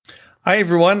Hi,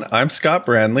 everyone. I'm Scott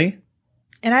Brandley.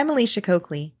 And I'm Alicia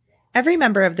Coakley. Every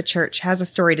member of the church has a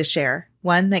story to share,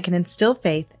 one that can instill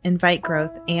faith, invite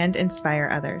growth, and inspire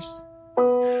others.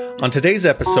 On today's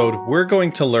episode, we're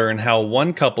going to learn how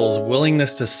one couple's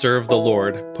willingness to serve the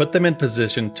Lord put them in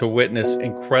position to witness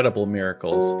incredible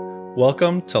miracles.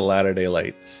 Welcome to Latter-day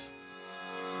Lights.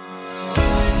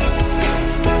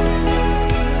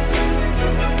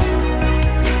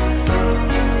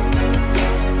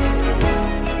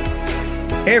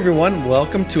 Hey everyone,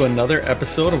 welcome to another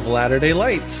episode of Latter-day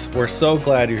Lights. We're so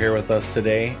glad you're here with us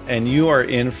today, and you are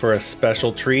in for a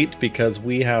special treat because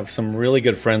we have some really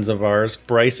good friends of ours,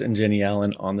 Bryce and Jennie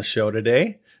Allen, on the show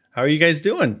today. How are you guys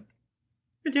doing?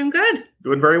 We're doing good.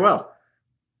 Doing very well.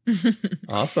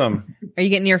 Awesome. Are you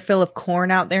getting your fill of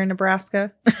corn out there in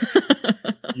Nebraska?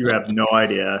 You have no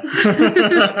idea.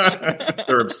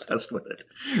 They're obsessed with it.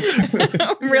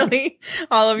 Really?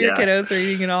 All of your kiddos are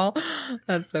eating it all?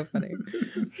 That's so funny.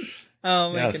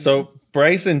 Oh, my goodness. So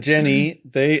Bryce and Jennie,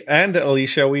 and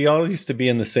Alicia, we all used to be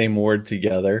in the same ward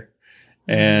together.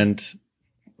 And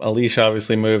Alicia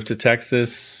obviously moved to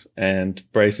Texas, and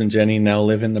Bryce and Jennie now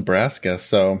live in Nebraska.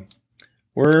 So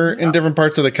we're in different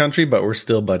parts of the country, but we're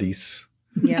still buddies.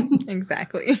 Yeah,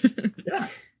 exactly. Yeah.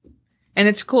 And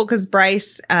it's cool because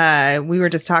Bryce, we were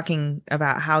just talking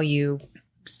about how you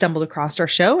stumbled across our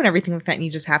show and everything like that. And you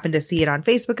just happened to see it on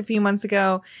Facebook a few months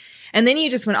ago. And then you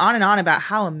just went on and on about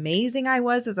how amazing I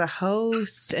was as a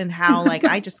host and how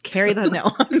I just carry the, no,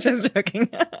 I'm just joking.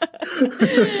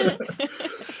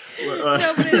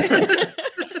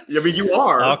 I mean, you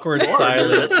are. Awkward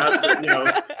silence.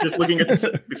 Just looking at the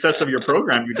success of your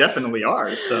program, you definitely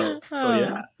are. So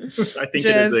yeah. I think it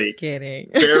is a kidding.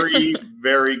 very,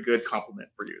 very good compliment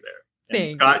for you there.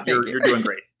 And Scott, you're doing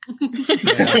great.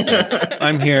 Yeah.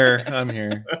 I'm here.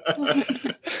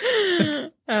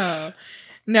 Oh.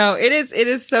 No, it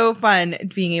is so fun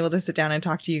being able to sit down and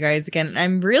talk to you guys again.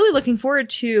 I'm really looking forward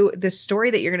to the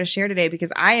story that you're going to share today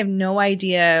because I have no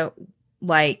idea,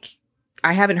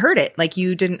 I haven't heard it.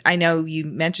 I know you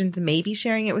mentioned maybe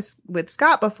sharing it with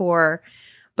Scott before,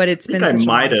 but it's been such a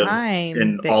long time.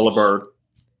 In all of our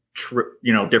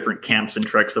different camps and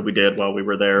treks that we did while we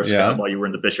were there, Scott, while you were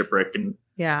in the bishopric, and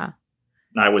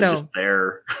I was just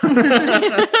there.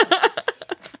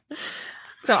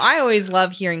 So I always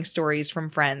love hearing stories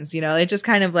from friends. It just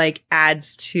kind of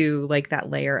adds to that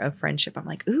layer of friendship. I'm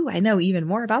like, ooh, I know even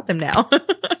more about them now.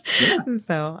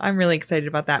 So I'm really excited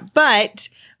about that. But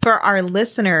for our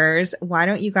listeners, why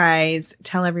don't you guys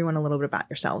tell everyone a little bit about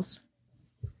yourselves?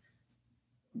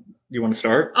 You want to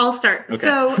start? I'll start. Okay.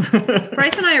 So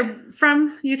Bryce and I are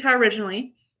from Utah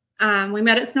originally. We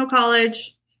met at Snow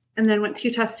College and then went to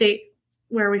Utah State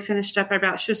where we finished up our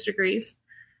bachelor's degrees.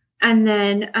 And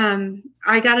then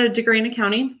I got a degree in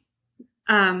accounting,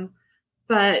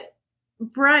 but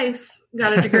Bryce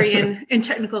got a degree in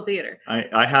technical theater.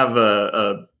 I have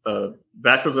a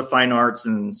bachelor's of fine arts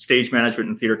in stage management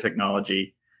and theater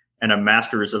technology and a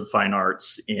master's of fine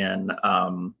arts in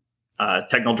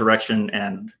technical direction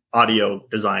and audio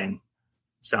design,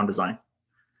 sound design.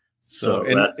 So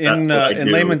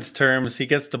in layman's terms, he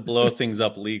gets to blow things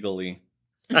up legally.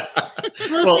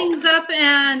 Blow things up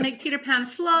and make Peter Pan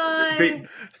fly.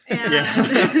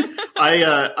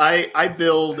 I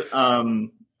build.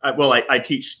 I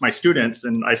teach my students,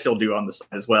 and I still do on the side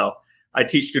as well. I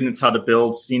teach students how to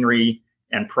build scenery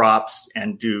and props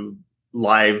and do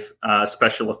live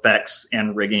special effects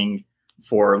and rigging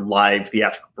for live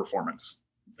theatrical performance.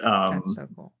 That's so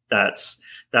cool. That's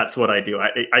what I do.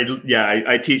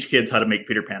 I teach kids how to make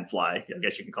Peter Pan fly. I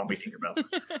guess you can call me Tinkerbell,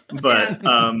 but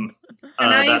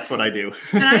that's what I do.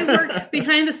 And I work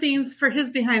behind the scenes for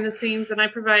his behind the scenes, and I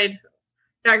provide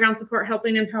background support,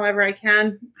 helping him however I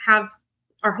can have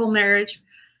our whole marriage.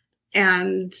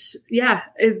 And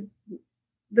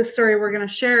the story we're going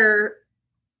to share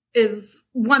is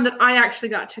one that I actually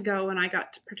got to go and I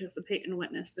got to participate and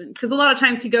witness. And because a lot of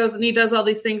times he goes and he does all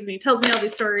these things and he tells me all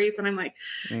these stories and I'm like,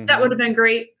 that would have been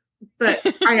great. But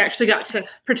I actually got to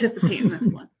participate in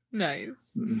this one. Nice.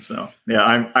 So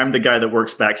I'm the guy that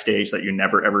works backstage that you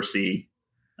never ever see.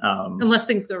 Unless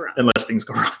things go wrong.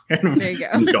 There you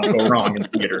go. Things don't go wrong in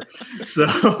theater. So,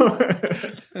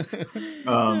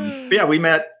 we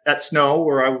met at Snow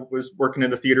where I was working in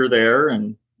the theater there,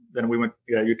 and then we went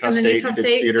Utah State and did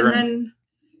theater. And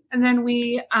then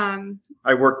we...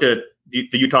 I worked at the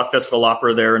Utah Festival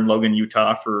Opera there in Logan,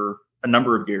 Utah for a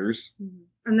number of years.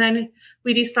 And then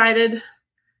we decided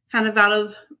kind of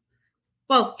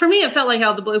for me, it felt like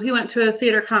out of the blue. We went to a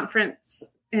theater conference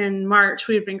in March.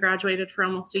 We had been graduated for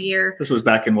almost a year. This was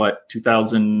back in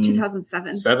 2007?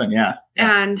 2007. 7, yeah.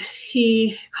 And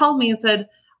he called me and said,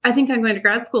 I think I'm going to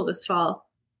grad school this fall.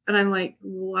 And I'm like,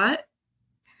 what?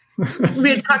 We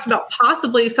had talked about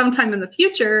possibly sometime in the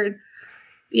future.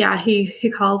 Yeah,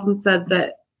 he called and said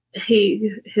that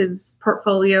his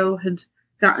portfolio had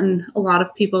gotten a lot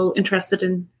of people interested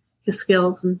in his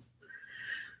skills.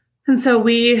 And so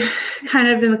we kind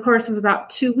of, in the course of about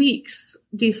 2 weeks,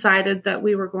 decided that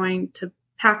we were going to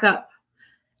pack up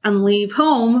and leave the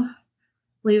home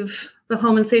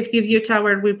and safety of Utah,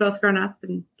 where we've both grown up,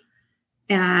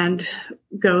 and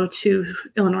go to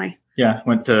Illinois. Yeah,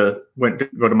 went to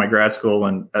go to my grad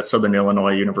school at Southern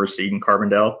Illinois University in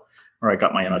Carbondale, where I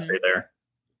got my MFA there.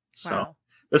 So Wow.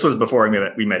 this was before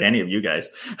we met any of you guys.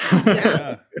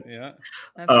 Yeah.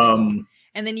 That's cool.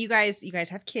 And then you guys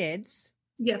have kids.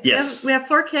 Yes. We have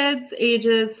 4 kids,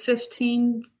 ages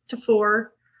 15 to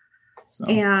 4. So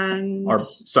And our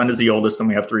son is the oldest, and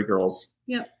we have 3 girls.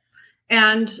 Yep.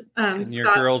 And your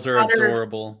Scott's girls are daughter,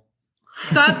 adorable.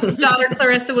 Scott's daughter,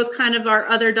 Clarissa, was kind of our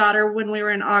other daughter when we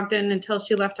were in Ogden until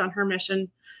she left on her mission.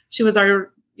 She was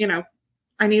our,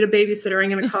 I need a babysitter. I'm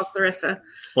going to call Clarissa.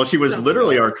 Well, she was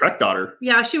literally our Trek daughter.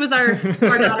 Yeah, she was our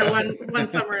daughter one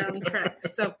summer on Trek.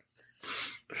 So.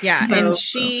 Yeah, and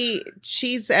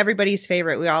she's everybody's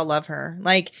favorite. We all love her.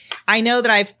 Like, I know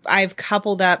that I've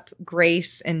coupled up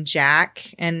Grace and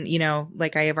Jack, and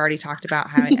like I have already talked about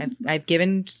how I've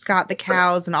given Scott the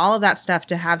cows and all of that stuff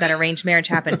to have that arranged marriage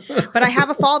happen. But I have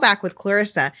a fallback with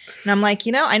Clarissa, and I'm like,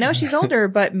 I know she's older,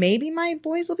 but maybe my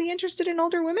boys will be interested in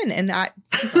older women, and I'll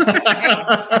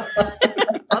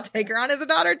take her on as a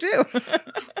daughter too.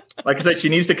 Like I said, she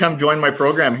needs to come join my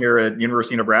program here at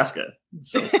University of Nebraska.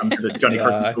 So come to the Johnny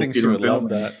Carson School I think Theater she would and Film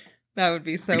love that. That would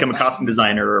be so become fun. a costume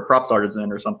designer or a props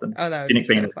artisan or something. Oh, that would Scenic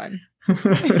be painter. so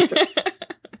fun.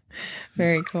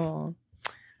 Very cool.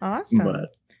 Awesome.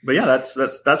 But yeah,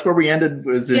 that's where we ended.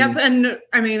 Yep, and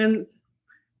I mean, and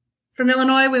from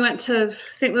Illinois, we went to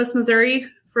St. Louis, Missouri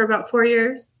for about 4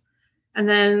 years, and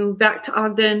then back to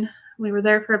Ogden. We were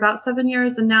there for about 7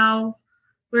 years, and now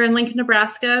we're in Lincoln,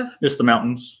 Nebraska. Missed the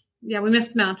mountains. Yeah, we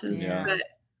missed the mountains, Yeah. but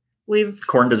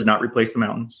corn does not replace the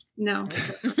mountains. No.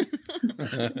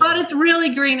 But it's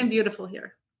really green and beautiful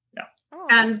here. Oh,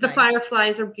 And that's the nice.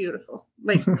 fireflies are beautiful.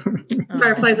 Like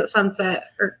fireflies at sunset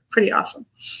are pretty awesome.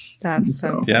 That's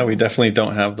so Yeah, we definitely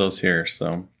don't have those here.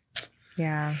 So,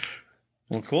 yeah.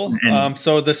 well, cool. And-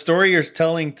 So the story you're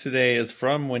telling today is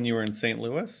from when you were in St.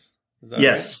 Louis? Is that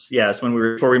Yes. When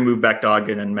before we moved back to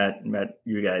Ogden and met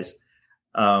you guys.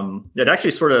 It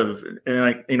actually sort of,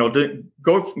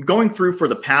 going through for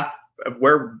the path of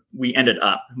where we ended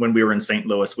up when we were in St.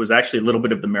 Louis was actually a little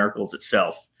bit of the miracles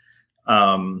itself.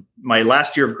 My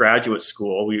last year of graduate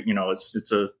school,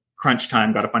 it's a crunch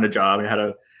time, got to find a job. I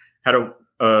had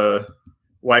a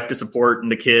wife to support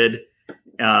and a kid.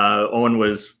 Owen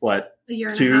was A year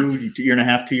and a half. year and a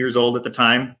half, 2 years old at the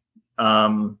time.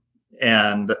 And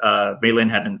Maylin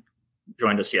hadn't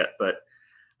joined us yet, but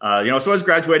so I was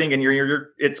graduating, and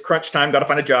it's crunch time. Got to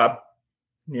find a job.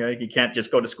 You can't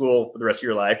just go to school for the rest of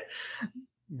your life,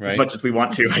 right? As much as we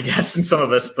want to, I guess, in some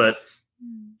of us. But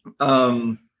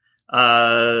so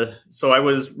I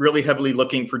was really heavily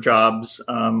looking for jobs.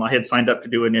 I had signed up to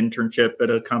do an internship at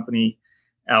a company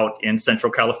out in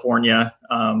Central California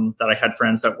that I had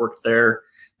friends that worked there,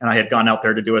 and I had gone out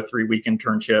there to do a 3-week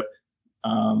internship.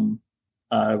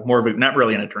 More of a, not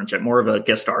really an internship, more of a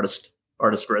guest artist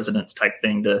residence type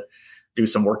thing to do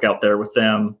some work out there with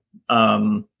them.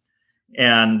 We're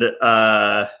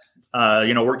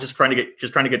just trying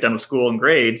to get done with school and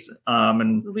grades.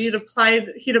 And he'd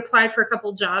applied for a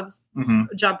couple jobs,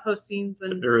 job postings,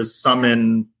 and there was some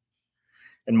in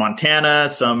Montana,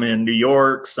 some in New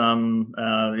York, some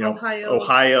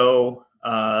Ohio.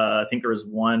 I think there was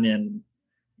one in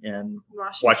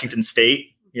Washington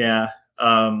State. Yeah.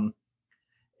 I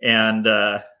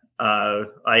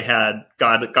had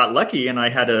got lucky, and I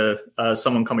had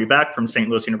someone call me back from St.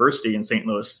 Louis University in St.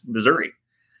 Louis, Missouri,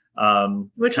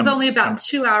 which was only about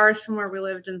 2 hours from where we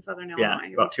lived in Southern Illinois.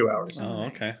 Yeah, about 2 hours. Oh,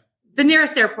 okay. The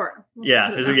nearest airport.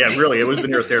 Really, it was the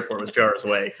nearest airport. It was 2 hours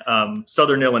away.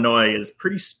 Southern Illinois is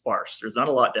pretty sparse. There's not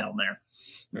a lot down there.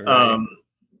 Right.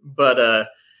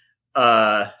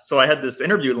 So I had this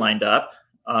interview lined up,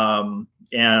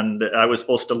 and I was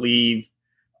supposed to leave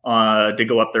to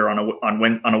go up there on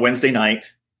a Wednesday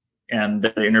night, and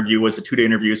the interview was a 2-day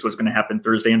interview, so it was going to happen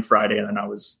Thursday and Friday, and then I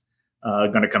was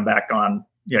going to come back on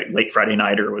late Friday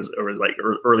night, or it was like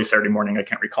early Saturday morning. I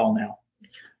can't recall now.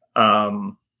 I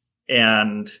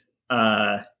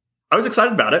was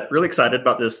excited about it, really excited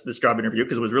about this job interview,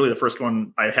 because it was really the first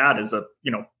one I had as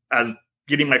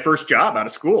getting my first job out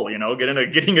of school,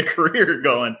 getting a career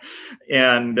going.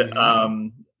 And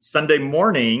Saturday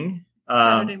morning,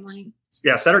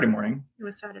 Yeah, Saturday morning. It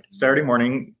was Saturday. Saturday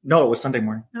morning. No, it was Sunday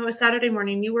morning. No, it was Saturday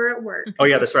morning. You were at work. Oh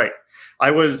yeah, that's right.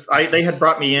 They had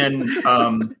brought me in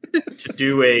to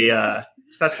do a.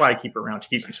 That's why I keep her around. She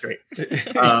keeps me straight.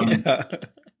 Brought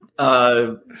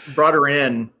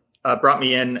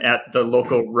me in at the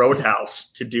local roadhouse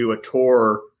to do a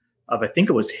tour of, I think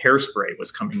it was Hairspray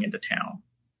was coming into town.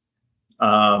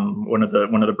 One of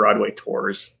the Broadway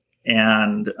tours,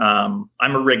 and I'm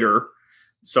a rigger.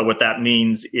 So what that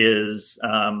means is,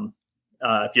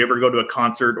 if you ever go to a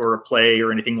concert or a play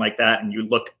or anything like that, and you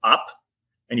look up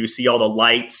and you see all the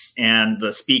lights and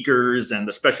the speakers and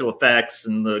the special effects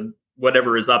and the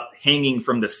whatever is up hanging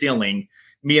from the ceiling,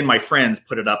 me and my friends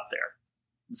put it up there.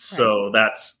 So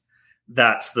that's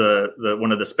the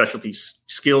one of the specialty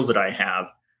skills that I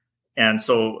have. And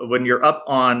so when you're up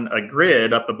on a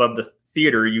grid up above the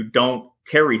theater, you don't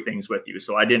carry things with you.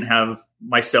 So I didn't have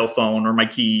my cell phone or my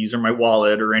keys or my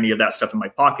wallet or any of that stuff in my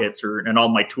pockets, and all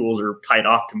my tools are tied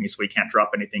off to me, so we can't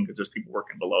drop anything because there's people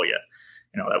working below you.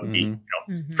 That would be,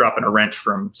 dropping a wrench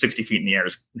from 60 feet in the air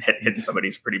is hitting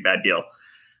somebody's a pretty bad deal.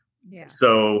 Yeah.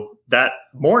 So that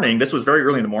morning, this was very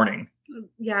early in the morning.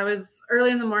 Yeah, it was early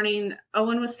in the morning.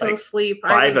 Owen was still asleep.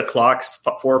 4 or 5 o'clock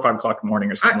in the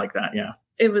morning or something like that. Yeah.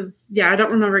 It was, I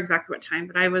don't remember exactly what time,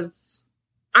 but I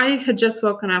had just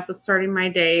woken up, was starting my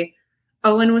day.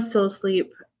 Owen was still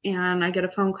asleep, and I get a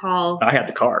phone call. I had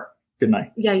the car, didn't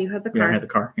I? Yeah, you had the car. Yeah, I had the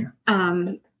car. Yeah.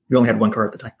 We only had one car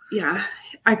at the time. Yeah.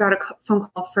 I got a phone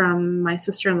call from my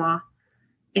sister-in-law,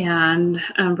 and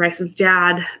Bryce's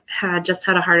dad had just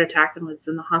had a heart attack and was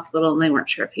in the hospital, and they weren't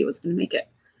sure if he was going to make it.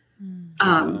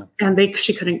 And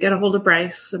she couldn't get a hold of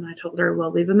Bryce, and I told her,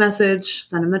 well, leave a message,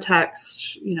 send him a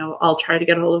text, I'll try to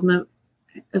get a hold of him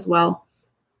as well.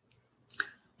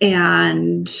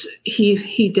 And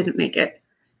he didn't make it.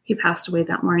 He passed away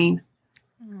that morning.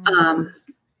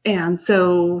 And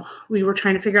so we were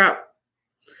trying to figure out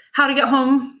how to get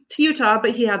home to Utah,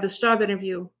 but he had this job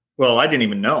interview. Well, I didn't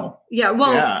even know. Yeah.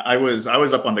 Well, yeah, I was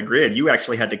up on the grid. You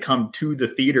actually had to come to the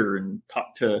theater and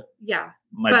talk to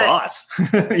my boss.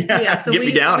 So get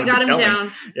me down. We got him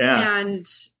down. Yeah. And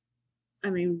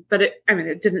but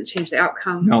it didn't change the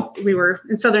outcome. No. We were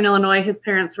in Southern Illinois. His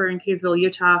parents were in Kaysville,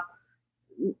 Utah.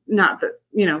 Not that,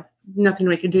 nothing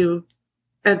we could do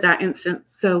at that instant.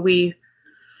 So we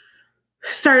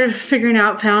started figuring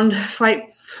out, found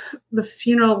flights. The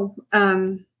funeral,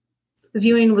 the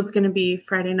viewing was going to be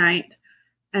Friday night.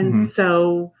 And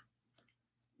so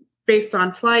based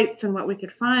on flights and what we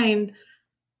could find,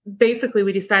 basically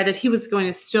we decided he was going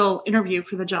to still interview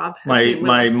for the job.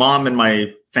 My mom and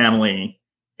my family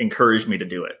encouraged me to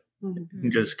do it.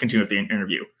 And just continue with the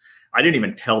interview. I didn't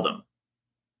even tell them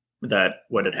that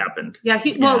what had happened. Yeah.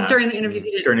 During the interview, he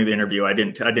did. During the interview, I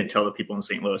didn't tell the people in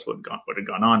St. Louis what had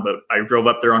gone on, but I drove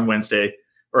up there on Wednesday,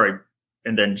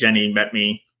 and then Jennie met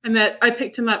me. I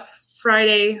picked him up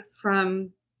Friday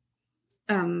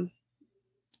I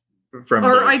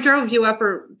drove you up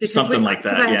because something like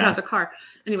that. Because I had to have the car.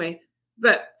 Anyway,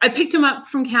 but I picked him up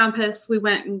from campus. We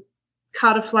went and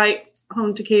caught a flight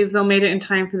home to Kaysville, made it in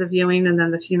time for the viewing and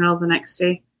then the funeral the next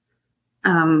day.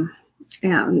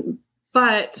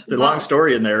 But the long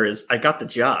story in there is I got the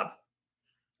job.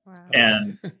 Wow.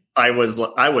 And I was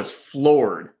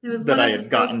floored that I had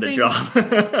gotten the job.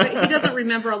 He doesn't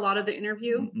remember a lot of the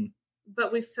interview,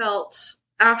 but we felt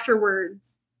afterwards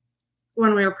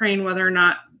when we were praying whether or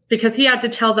not, because he had to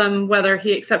tell them whether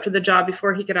he accepted the job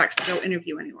before he could actually go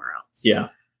interview anywhere else. Yeah.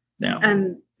 Yeah.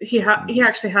 And he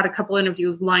actually had a couple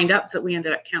interviews lined up that we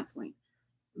ended up canceling.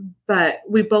 But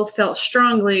we both felt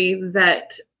strongly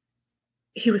that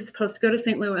he was supposed to go to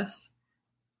St. Louis.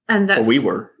 And that's we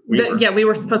were. Yeah, we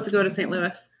were supposed to go to St.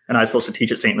 Louis. And I was supposed to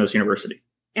teach at St. Louis University.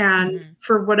 And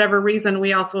for whatever reason,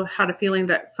 we also had a feeling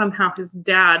that somehow his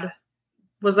dad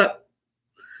was up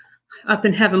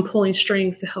in heaven pulling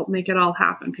strings to help make it all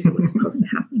happen because it was supposed to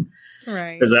happen.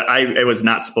 Right. Because it was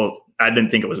not supposed. I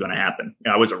didn't think it was going to happen.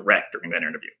 I was a wreck during that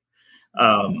interview.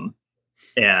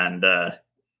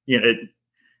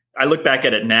 I look back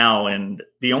at it now, and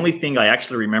the only thing I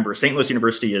actually remember, St. Louis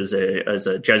University is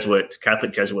a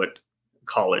Catholic Jesuit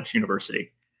college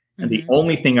university. And the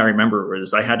only thing I remember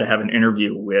was I had to have an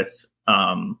interview with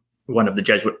one of the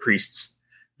Jesuit priests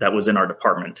that was in our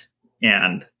department.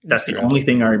 And that's the only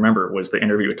thing I remember was the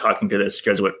interview talking to this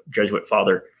Jesuit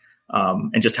father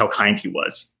and just how kind he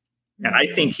was. And I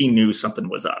think he knew something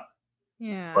was up.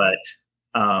 Yeah. But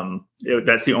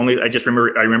that's the only, I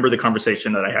remember the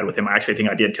conversation that I had with him. I actually think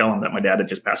I did tell him that my dad had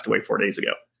just passed away 4 days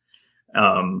ago.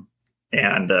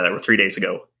 Or 3 days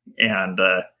ago. And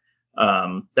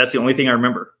that's the only thing I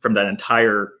remember from that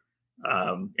entire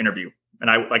interview. And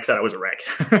I, like I said, I was a wreck,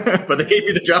 but they gave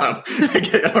me the job.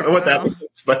 I don't know what that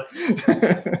means, but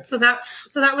so that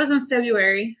was in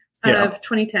February of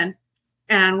 2010,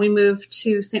 and we moved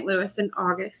to St. Louis in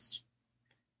August.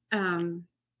 And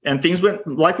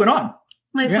life went on.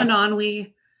 Life went on.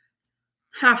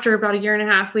 After about a year and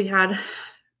a half, we had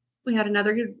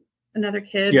another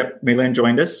kid. Yep. Maylan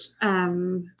joined us.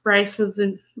 Bryce was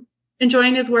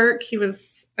enjoying his work. He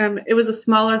was, it was a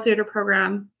smaller theater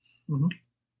program,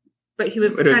 but he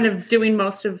was kind of doing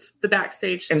most of the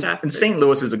backstage stuff. And St.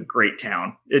 Louis is a great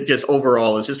town. It just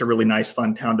overall is just a really nice,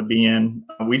 fun town to be in.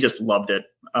 We just loved it.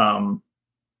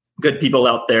 Good people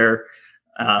out there.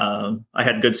 I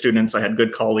had good students. I had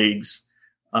good colleagues.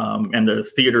 And the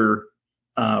theater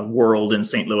world in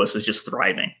St. Louis is just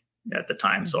thriving at the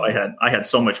time. So I had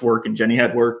so much work, and Jennie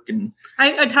had work, and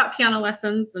I taught piano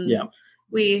lessons, and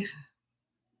we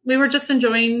were just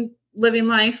enjoying living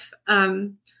life.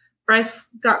 Bryce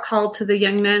got called to the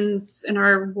young men's in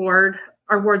our ward.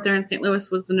 Our ward there in St.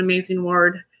 Louis was an amazing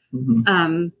ward.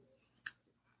 Like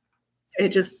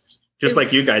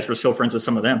you guys, we're still friends with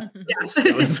some of them.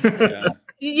 Yeah.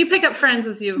 You pick up friends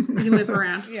as you move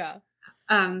around. Yeah.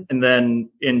 And then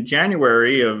in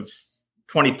January of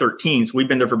 2013, so we've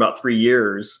been there for about 3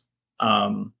 years,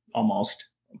 almost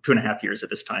 2.5 years at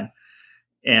this time.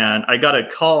 And I got a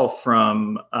call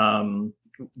from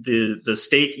the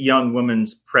state young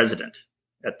women's president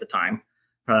at the time.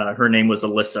 Her name was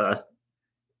Alyssa.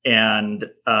 And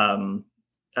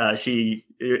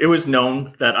it was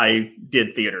known that I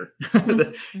did theater.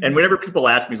 And whenever people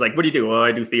ask me, it's like, what do you do? Well,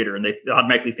 I do theater. And they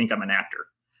automatically think I'm an actor.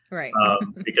 Right.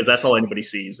 Because that's all anybody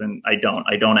sees. And I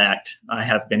don't act. I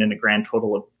have been in a grand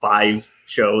total of 5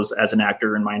 shows as an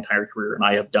actor in my entire career. And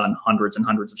I have done hundreds and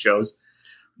hundreds of shows.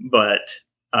 But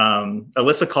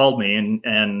Alyssa called me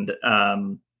and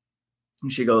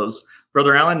she goes,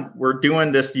 Brother Alan, we're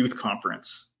doing this youth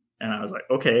conference. And I was like,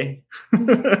 okay,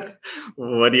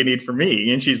 what do you need from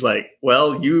me? And she's like,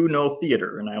 well, you know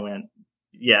theater. And I went,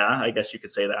 yeah, I guess you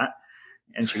could say that.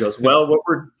 And she goes, well, what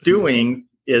we're doing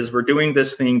is we're doing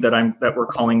this thing that we're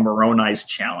calling Moroni's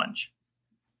Challenge.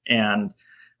 And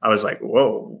I was like,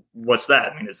 whoa, what's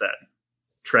that? I mean, is that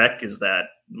Trek? Is that,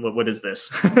 what is this?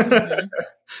 I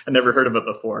never heard of it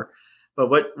before. But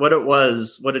what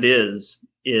it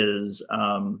is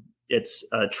it's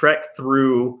a trek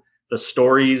through the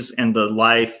stories and the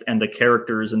life and the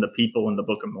characters and the people in the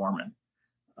Book of Mormon.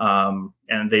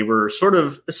 And they were sort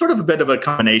of a bit of a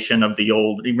combination of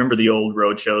you remember the old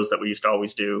road shows that we used to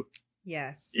always do?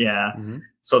 Yes. Yeah.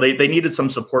 So they needed some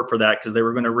support for that because they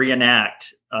were going to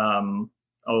reenact 20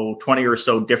 or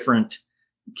so different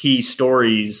key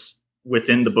stories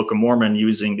within the Book of Mormon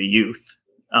using the youth.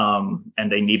 And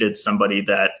they needed somebody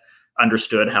that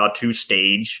understood how to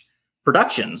stage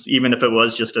productions, even if it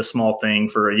was just a small thing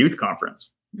for a youth conference.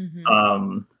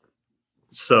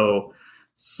 So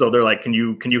they're like, can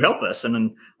you help us? And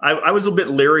then I was a bit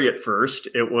leery at first.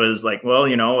 It was like,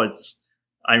 well,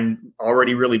 I'm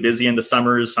already really busy in the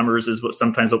summers. Summers is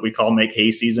sometimes what we call make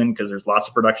hay season, because there's lots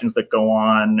of productions that go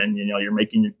on, and you're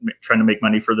trying to make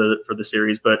money for the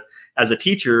series. But as a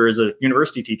teacher, as a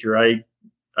university teacher, I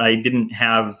didn't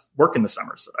have work in the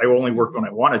summers. I only worked when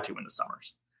I wanted to in the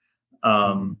summers.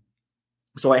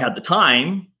 So I had the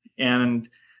time, and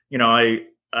I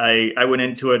went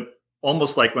into it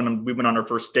almost like when we went on our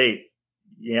first date.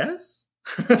 Yes.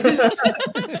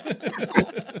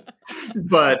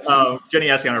 But Jennie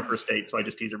asked me on our first date, so I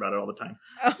just tease her about it all the time.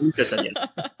 We just said yes.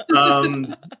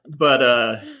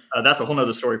 But that's a whole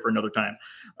nother story for another time.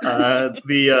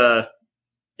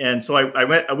 And so I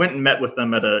went and met with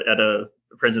them at a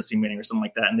presidency meeting or something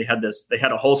like that, and they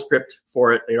had a whole script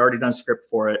for it. They'd already done a script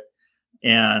for it,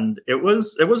 and it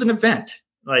was an event.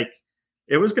 Like,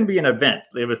 it was going to be an event.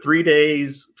 They have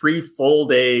 3 full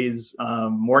days,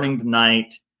 morning to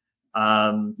night.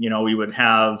 We would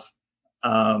have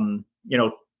 1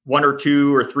 or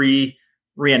 2 or 3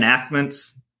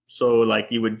 reenactments. So like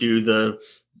you would do the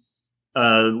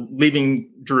leaving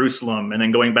Jerusalem and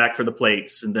then going back for the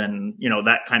plates, and then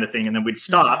that kind of thing, and then we'd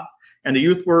stop. And the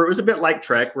youth it was a bit like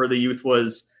Trek, where the youth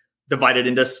was divided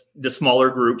into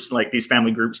smaller groups, like these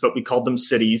family groups, but we called them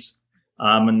cities.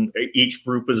 And each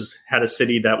group had a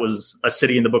city that was a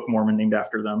city in the Book of Mormon named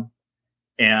after them.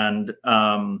 And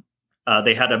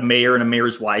they had a mayor and a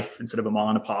mayor's wife instead of a ma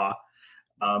and a pa.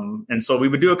 And so we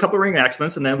would do a couple of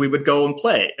reenactments, and then we would go and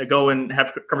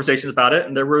have conversations about it.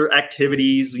 And there were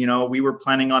activities, we were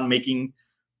planning on making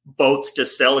boats to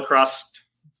sail across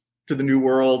to the New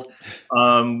World.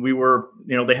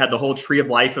 They had the whole Tree of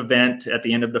Life event at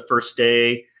the end of the first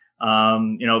day.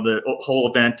 The whole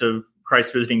event of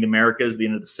Christ visiting the Americas, the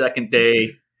end of the second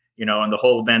day. and the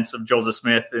whole events of Joseph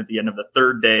Smith at the end of the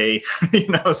third day,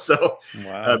 so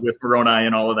Wow. with Moroni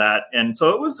and all of that. And so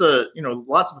it was,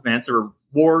 lots of events. There were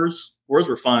wars. Wars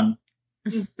were fun.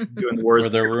 Doing the wars. Were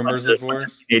there rumors of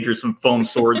wars? Teenagers, some foam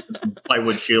swords and some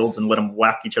plywood shields, and let them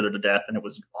whack each other to death. And it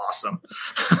was awesome.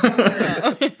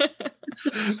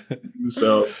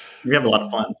 So we had a lot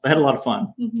of fun. I had a lot of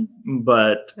fun.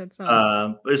 But so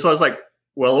I was like,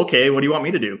 well, okay, what do you want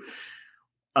me to do?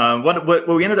 What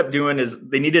we ended up doing is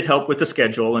they needed help with the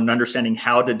schedule and understanding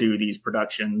how to do these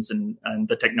productions and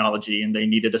the technology, and they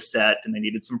needed a set and they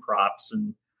needed some props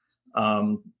and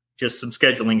just some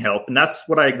scheduling help. And that's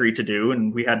what I agreed to do.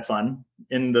 And we had fun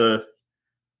and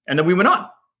then we went on.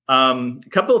 A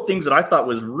couple of things that I thought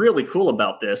was really cool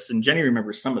about this, and Jennie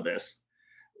remembers some of this,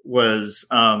 was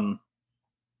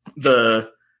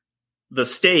the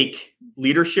stake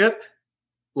leadership,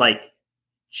 like,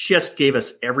 just gave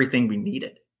us everything we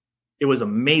needed. It was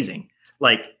amazing.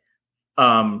 Like,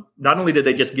 not only did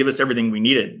they just give us everything we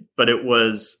needed, but it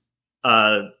was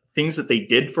things that they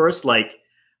did for us. Like,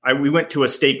 we went to a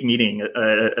stake meeting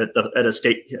at a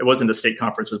stake. It wasn't a stake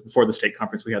conference. It was before the stake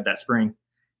conference we had that spring.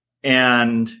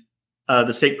 And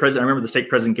the stake president, I remember the stake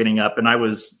president getting up, and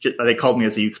they called me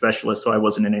as a youth specialist, so I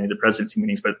wasn't in any of the presidency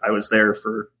meetings, but I was there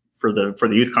for the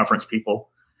youth conference people.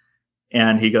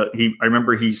 And I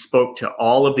remember he spoke to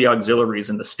all of the auxiliaries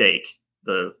in the stake,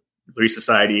 the Relief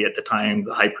Society at the time,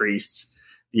 the high priests,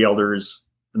 the elders,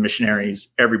 the missionaries,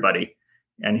 everybody.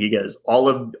 And he goes, all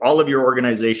of your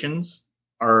organizations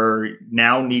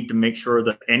now need to make sure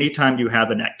that anytime you have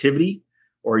an activity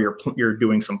or you're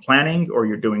doing some planning or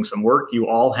you're doing some work, you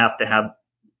all have to have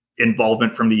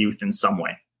involvement from the youth in some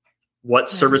way. What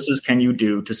services can you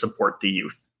do to support the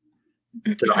youth,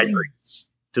 to the high priests,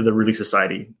 to the Relief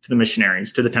Society, to the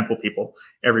missionaries, to the temple people,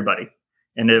 everybody?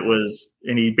 And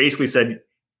he basically said,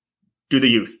 do the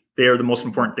youth. They are the most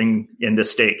important thing in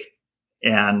this stake.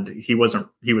 And he was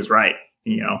right,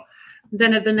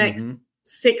 Then at the next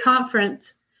stake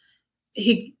conference,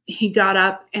 he got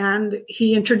up and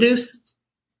he introduced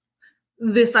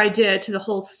this idea to the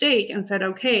whole stake and said,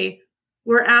 okay,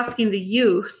 we're asking the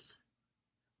youth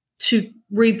to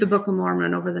read the Book of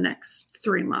Mormon over the next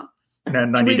 3 months. A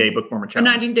 90-day Book of Mormon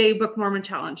challenge. A 90-day Book of Mormon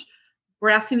challenge. We're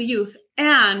asking the youth,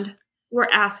 and we're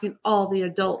asking all the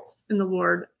adults in the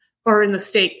ward or in the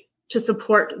stake to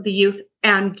support the youth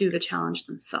and do the challenge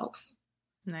themselves.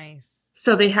 Nice.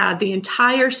 So they had the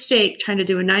entire stake trying to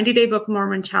do a 90-day Book of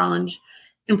Mormon challenge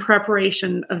in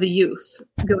preparation of the youth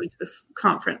going to this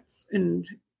conference in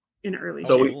early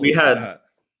So June. we had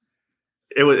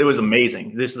it was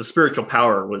amazing. The spiritual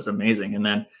power was amazing. And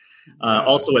then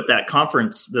also at that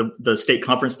conference, the state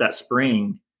conference that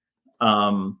spring,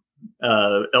 Elder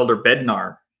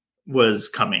Bednar was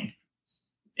coming,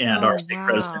 and our state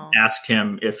president asked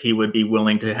him if he would be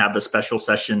willing to have a special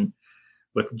session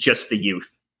with just the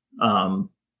youth.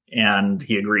 And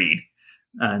he agreed.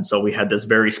 And so we had this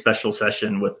very special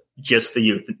session with just the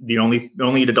youth. The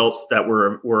only adults that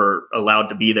were allowed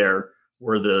to be there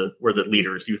were the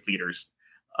leaders, youth leaders.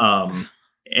 I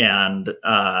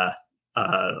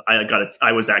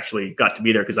was actually got to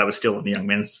be there because I was still in the young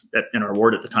men's in our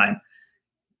ward at the time.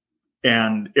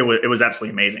 And it was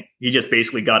absolutely amazing. He just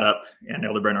basically got up, and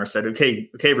Elder Brenner said, okay,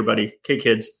 everybody, okay,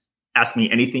 kids, ask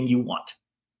me anything you want.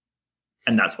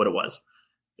 And that's what it was.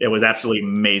 It was absolutely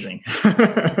amazing. So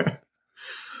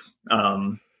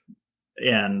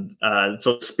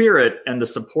the spirit and the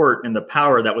support and the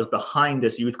power that was behind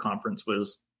this youth conference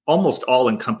was almost all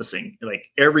encompassing. Like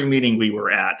every meeting we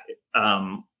were at,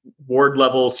 ward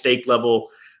level, stake level,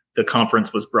 the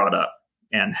conference was brought up,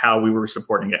 and how we were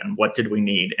supporting it, and what did we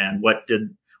need, and what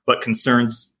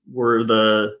concerns did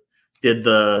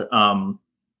the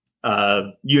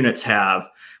units have?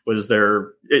 Was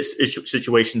there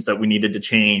situations that we needed to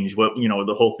change?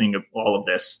 The whole thing of all of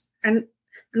this. And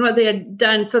what they had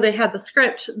done, so they had the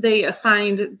script, they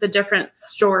assigned the different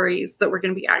stories that were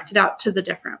going to be acted out to the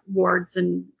different wards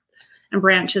and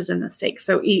branches in the stake.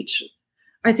 So each,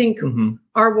 I think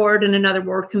our ward and another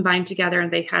ward combined together,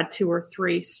 and they had 2 or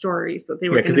 3 stories that they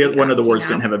were. Yeah, because one of the wards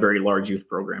didn't have a very large youth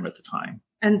program at the time.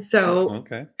 And so,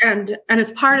 and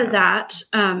as part of that,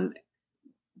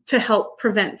 to help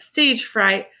prevent stage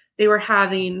fright, they were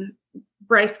having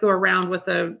Bryce go around with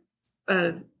a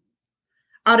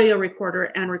audio recorder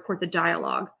and record the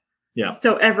dialogue. Yeah.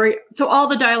 So all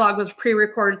the dialogue was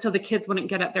pre-recorded, so the kids wouldn't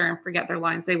get up there and forget their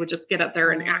lines. They would just get up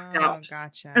there and act out.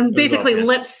 Gotcha. And basically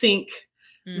lip sync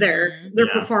their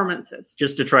performances,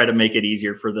 just to try to make it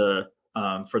easier for the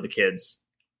kids,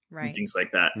 right, and things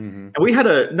like that. And we had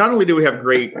not only do we have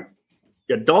great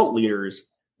adult leaders,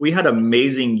 we had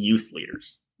amazing youth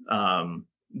leaders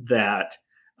that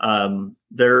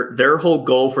Their whole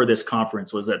goal for this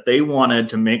conference was that they wanted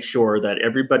to make sure that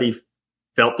everybody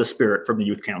felt the spirit from the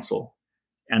youth council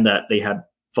and that they had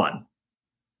fun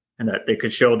and that they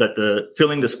could show that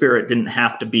feeling the spirit didn't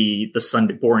have to be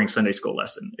the boring Sunday school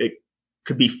lesson. It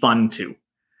could be fun too.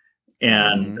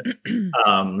 And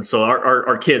so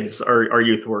our kids, our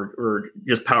youth were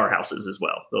just powerhouses as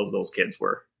well. Those kids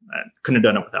couldn't have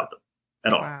done it without them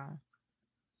at all. Wow.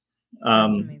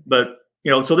 But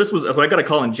so I got a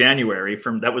call in January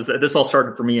this all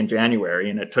started for me in January,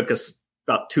 and it took us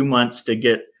about 2 months to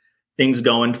get things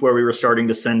going to where we were starting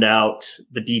to send out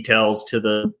the details to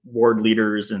the ward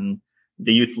leaders and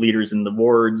the youth leaders in the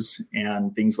wards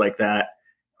and things like that.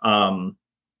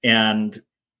 And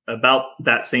about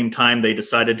that same time, they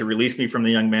decided to release me from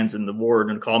the young men's in the ward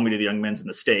and call me to the young men's in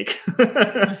the stake.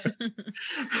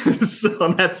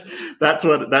 So that's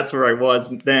where I was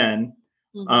then.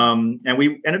 And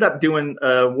we ended up doing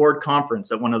a ward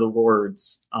conference at one of the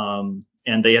wards. And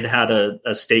they had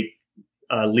a stake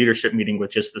leadership meeting with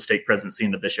just the stake presidency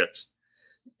and the bishops.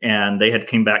 And they had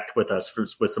came back with us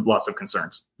with lots of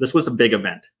concerns. This was a big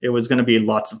event. It was going to be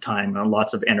lots of time and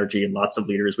lots of energy and lots of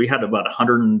leaders. We had about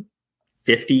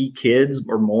 150 kids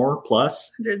or more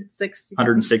plus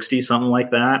 160, something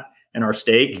like that in our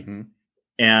stake.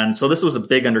 And so this was a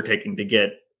big undertaking to get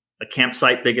a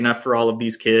campsite big enough for all of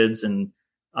these kids and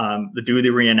to do the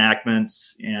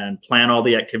reenactments and plan all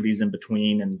the activities in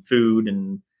between and food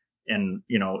and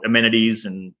amenities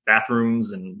and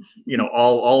bathrooms and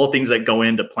all the things that go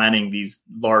into planning these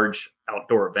large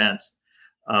outdoor events.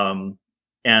 And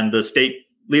the state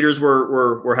leaders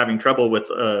were having trouble with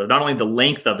not only the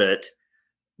length of it,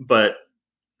 but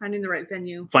finding the right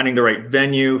venue, finding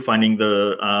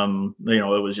it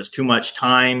was just too much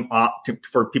time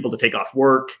for people to take off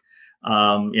work.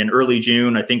 In early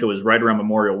June, I think it was right around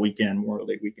Memorial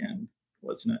Day weekend,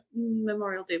 wasn't it?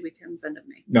 Memorial Day weekend's end of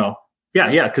May. No.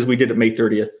 Yeah. Because we did it May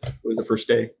 30th. It was the first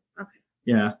day. Okay.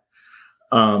 Yeah.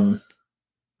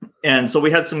 And so we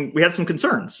had some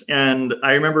concerns, and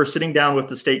I remember sitting down with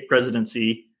the state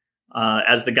presidency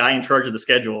as the guy in charge of the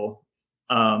schedule.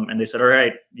 And they said, all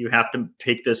right, you have to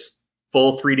take this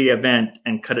full 3-day event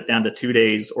and cut it down to 2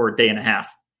 days or a day and a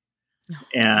half.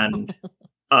 And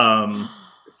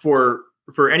for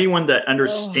anyone that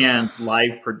understands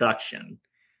live production,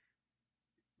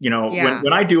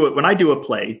 when I do a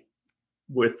play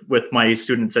with my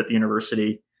students at the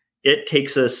university, it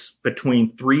takes us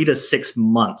between 3 to 6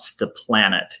 months to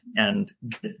plan it and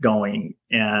get it going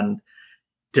and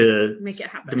to make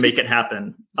it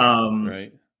happen.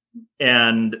 Right.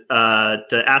 And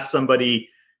to ask somebody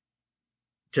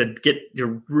to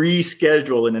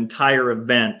reschedule an entire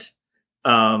event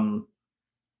in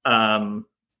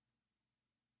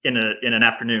an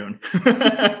afternoon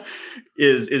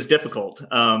is difficult.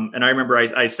 And I remember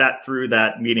I sat through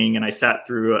that meeting, and I sat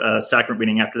through a sacrament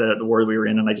meeting after that at the ward we were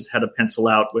in, and I just had a pencil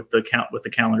out with the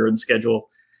calendar and schedule,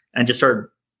 and just started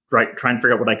trying to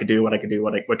figure out what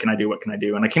can I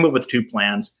do. And I came up with 2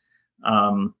 plans.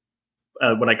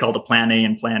 What I called a plan A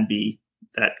and plan B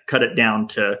that cut it down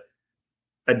to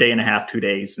a day and a half, 2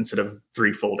 days instead of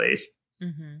 3 full days.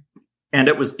 And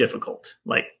it was difficult,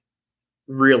 like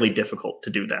really difficult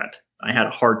to do that. I had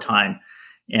a hard time.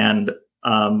 And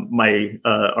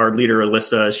our leader,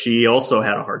 Alyssa, she also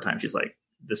had a hard time. She's like,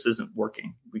 this isn't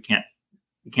working. We can't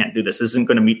do this. This isn't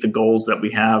going to meet the goals that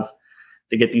we have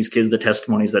to get these kids the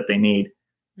testimonies that they need.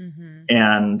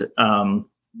 And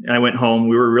I went home.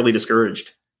 We were really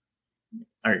discouraged.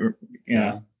 I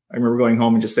remember going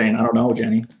home and just saying, I don't know,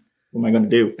 Jennie, what am I going to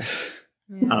do?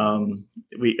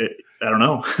 I don't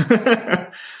know.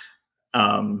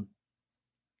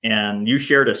 And you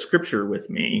shared a scripture with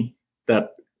me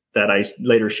that I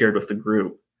later shared with the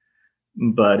group,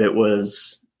 but it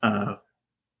was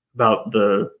about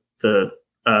the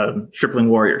stripling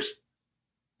warriors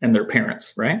and their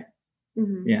parents, right?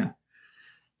 Yeah.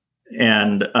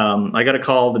 And I got a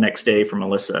call the next day from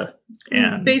Alyssa.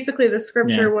 And basically the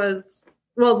scripture was,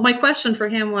 my question for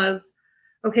him was,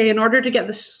 okay, in order to get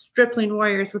the stripling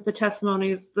warriors with the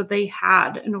testimonies that they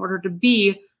had, in order to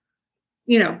be,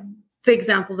 the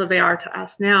example that they are to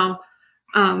us now,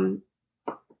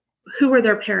 who were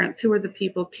their parents? Who were the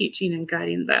people teaching and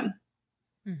guiding them?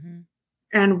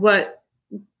 And what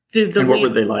were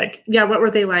they like? Yeah, what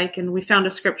were they like? And we found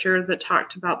a scripture that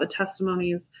talked about the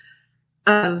testimonies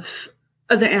of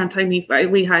the anti-Nephi,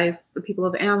 Lehis, the people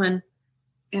of Ammon,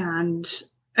 and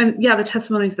the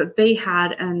testimonies that they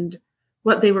had and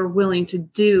what they were willing to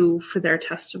do for their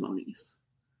testimonies.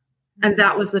 And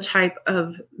that was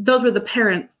those were the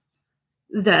parents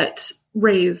that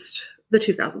raised the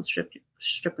 2000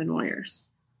 stripling warriors.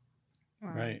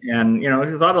 Right. And, we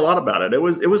thought a lot about it. It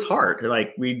was hard.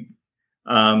 Like we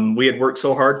had worked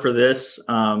so hard for this.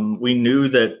 We knew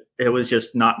that it was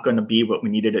just not going to be what we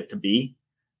needed it to be.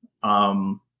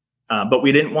 But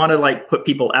we didn't want to like put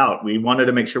people out. We wanted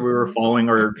to make sure we were following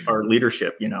our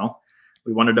leadership.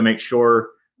 We wanted to make sure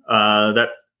that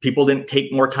people didn't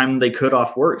take more time than they could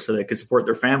off work so they could support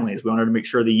their families. We wanted to make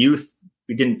sure the youth,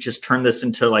 we didn't just turn this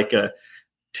into like a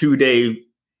 2-day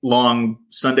long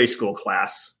Sunday school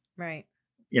class. Right.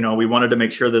 We wanted to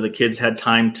make sure that the kids had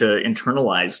time to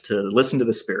internalize, to listen to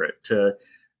the Spirit, to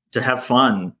have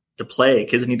fun, to play.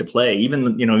 Kids need to play.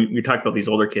 Even, we talked about these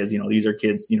older kids, these are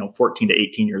kids, 14 to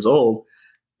 18 years old.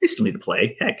 They still need to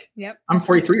play. Heck, yep. I'm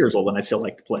 43 years old and I still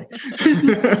like to play.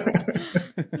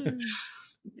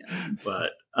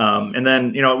 But, and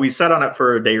then, we sat on it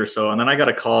for a day or so. And then I got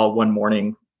a call one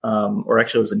morning, or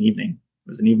actually it was an evening. It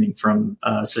was an evening from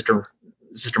Sister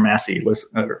Massey,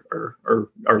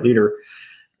 our leader.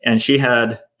 And she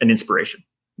had an inspiration.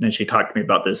 And she talked to me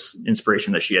about this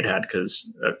inspiration that she had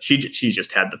because she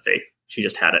just had the faith. She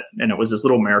just had it. And it was this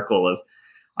little miracle of,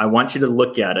 I want you to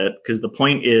look at it, because the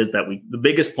point is that the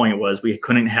biggest point was we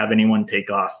couldn't have anyone take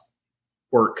off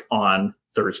work on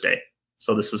Thursday.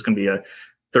 So this was going to be a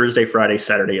Thursday, Friday,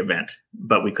 Saturday event,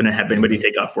 but we couldn't have anybody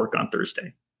take off work on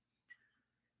Thursday.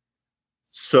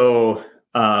 So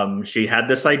she had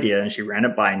this idea and she ran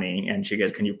it by me and she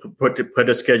goes, can you put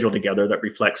a schedule together that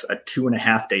reflects a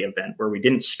 2.5-day event where we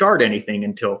didn't start anything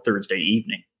until Thursday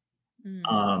evening?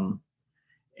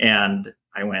 And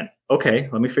I went, okay,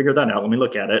 let me figure that out. Let me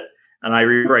look at it. And I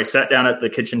remember I sat down at the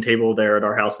kitchen table there at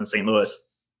our house in St. Louis,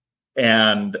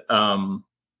 and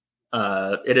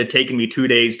it had taken me 2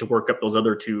 days to work up those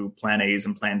other two plan A's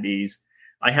and plan B's.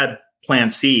 I had plan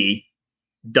C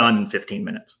done in 15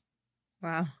 minutes.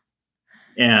 Wow.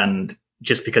 And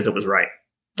just because it was right,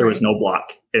 there was no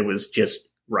block. It was just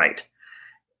right.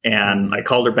 And I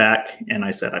called her back and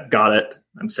I said, I've got it.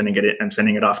 I'm sending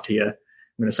it off to you. I'm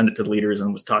going to send it to the leaders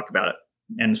and let's talk about it.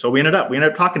 And so we ended up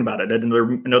talking about it at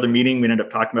another meeting. We ended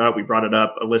up talking about it. We brought it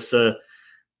up. Alyssa,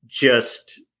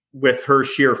 just with her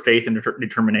sheer faith and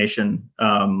determination,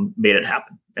 made it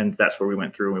happen. And that's where we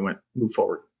went through and moved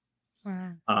forward.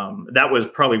 Wow. That was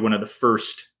probably one of the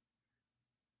first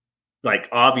like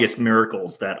obvious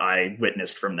miracles that I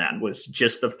witnessed from that, was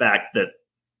just the fact that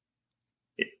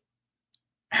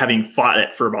having fought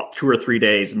it for about 2 or 3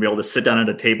 days and be able to sit down at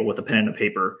a table with a pen and a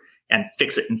paper and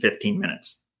fix it in 15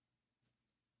 minutes.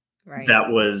 Right.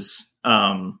 That was,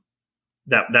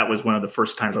 that was one of the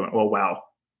first times I went, oh, wow.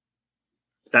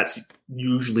 That's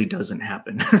usually doesn't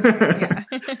happen.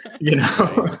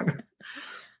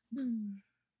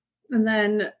 And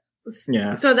then,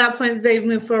 so at that point they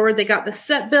moved forward. They got the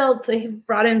set built. They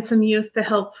brought in some youth to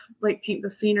help like paint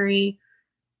the scenery.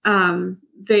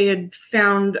 They had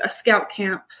found a scout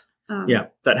camp.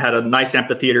 That had a nice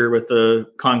amphitheater with a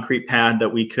concrete pad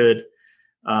that we could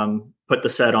put the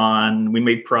set on. We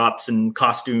made props and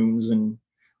costumes, and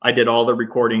I did all the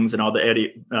recordings and all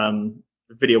the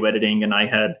video editing. And I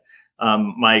had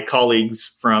my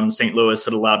colleagues from St. Louis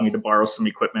had allowed me to borrow some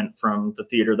equipment from the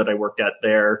theater that I worked at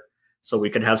there, so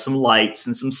we could have some lights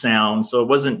and some sound. So it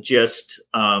wasn't just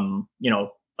a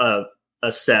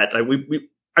set. We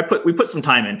put some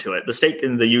time into it. The state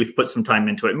and the youth put some time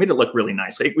into it. It made it look really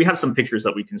nice. We have some pictures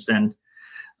that we can send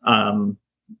of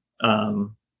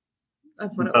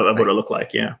what it looked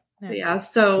like. Yeah. Yeah.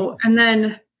 So, and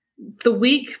then the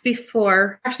week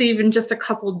before, actually even just a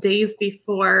couple days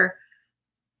before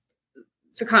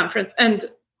the conference, and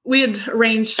we had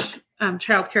arranged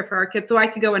childcare for our kids so I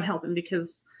could go and help them,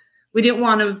 because we didn't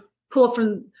want to pull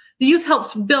from the youth,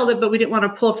 helped build it, but we didn't want to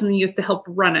pull from the youth to help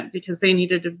run it, because they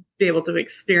needed to be able to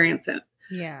experience it.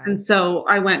 Yeah. And so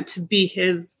I went to be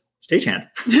his stagehand,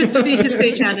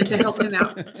 and to help him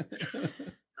out.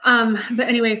 But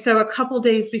anyway, so a couple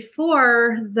days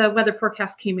before, the weather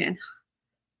forecast came in,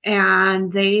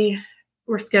 and they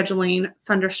were scheduling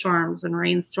thunderstorms and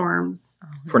rainstorms,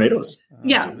 tornadoes.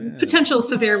 Potential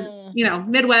severe,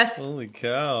 Midwest. Holy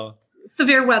cow!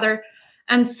 Severe weather.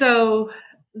 And so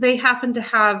they happened to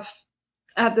have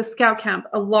at the scout camp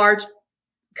a large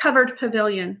covered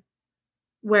pavilion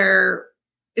where,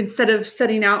 instead of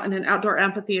setting out in an outdoor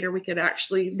amphitheater, we could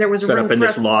actually, there was a set room up in for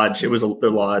this us, lodge. It was the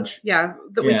lodge.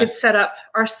 We could set up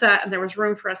our set, and there was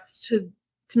room for us to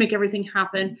make everything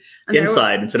happen. And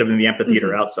inside instead of in the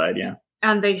amphitheater outside. Yeah.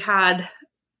 And they had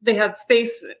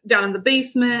space down in the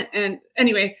basement. And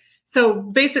anyway, so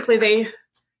basically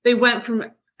they went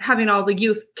from having all the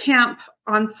youth camp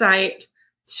on site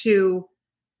to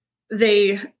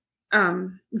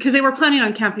because they were planning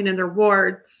on camping in their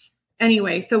wards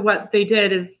anyway. So what they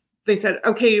did is they said,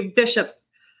 okay, bishops,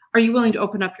 are you willing to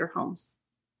open up your homes?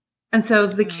 And so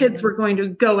the kids were going to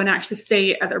go and actually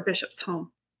stay at their bishop's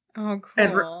home. Oh,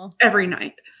 cool. Every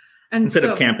night. And instead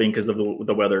of camping because of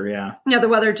the weather. Yeah. Yeah. The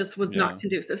weather just was not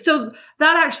conducive. So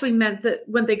that actually meant that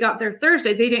when they got there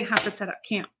Thursday, they didn't have to set up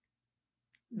camp.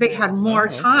 They had more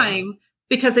time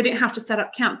because they didn't have to set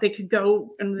up camp. They could go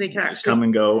and they could actually come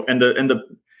and go. And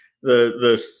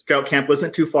the scout camp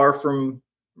wasn't too far from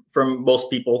most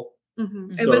people.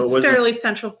 Mm-hmm. So it was fairly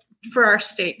central for our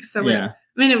stake. So it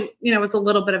was a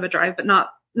little bit of a drive, but not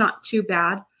too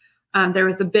bad. There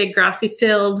was a big grassy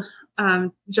field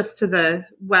just to the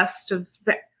west of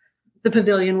the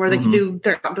pavilion where they could do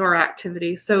their outdoor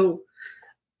activities. So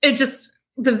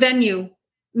the venue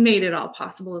made it all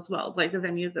possible as well. Like the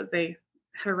venue that they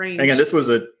had arranged. Again, this was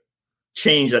a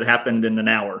change that happened in an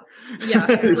hour. Yeah.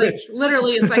 Like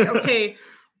literally it's like, okay,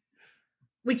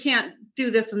 we can't do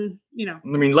this. And,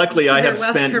 luckily I have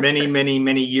spent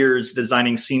many years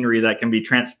designing scenery that can be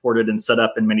transported and set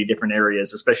up in many different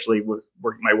areas, especially with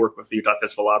my work with the Utah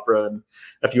Festival Opera and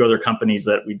a few other companies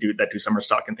that do summer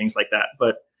stock and things like that.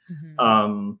 But,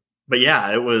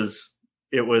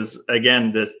 it was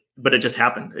again, but it just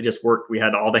happened. It just worked. We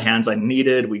had all the hands I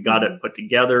needed. We got it put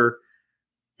together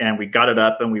and we got it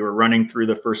up and we were running through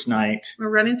the first night.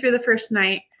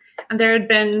 And there had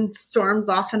been storms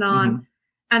off and on.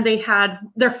 And they had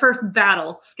their first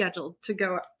battle scheduled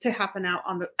to happen out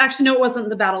on actually, no, it wasn't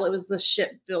the battle. It was the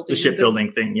shipbuilding. The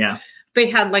shipbuilding thing. Yeah. They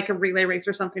had like a relay race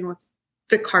or something with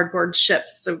the cardboard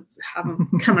ships to have them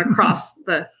come across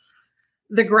the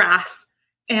grass,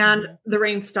 and the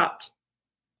rain stopped.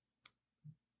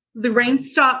 And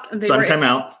the sun came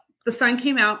out. The sun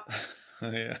came out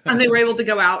and they were able to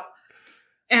go out.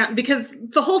 And because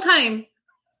the whole time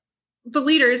the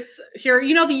leaders here,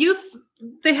 the youth,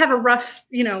 they have a rough,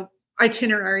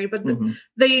 itinerary, but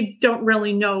they don't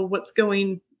really know what's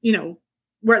going,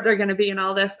 where they're going to be and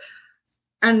all this.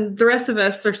 And the rest of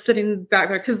us are sitting back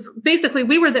there because basically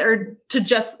we were there to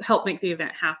just help make the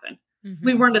event happen.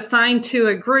 We weren't assigned to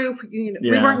a group. We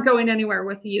weren't going anywhere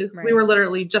with the youth. Right. We were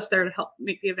literally just there to help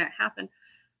make the event happen.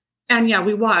 And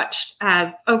we watched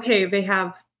as, okay, they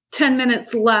have 10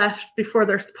 minutes left before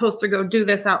they're supposed to go do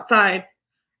this outside,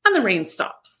 and the rain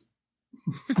stops.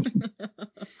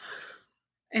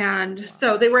 And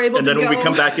so they were able to and then when we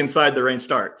come back inside, the rain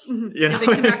starts. They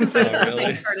come back inside and the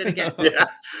rain started again.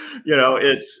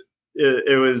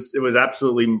 It was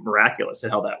absolutely miraculous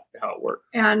how it worked.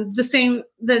 And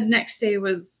the next day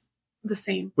was the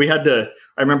same. I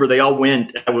remember they all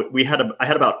went. I had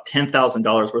about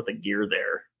 $10,000 worth of gear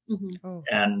there.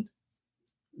 And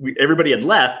everybody had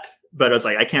left. But I was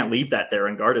like, I can't leave that there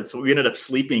unguarded. So we ended up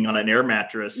sleeping on an air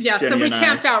mattress. Yeah, Jennie so we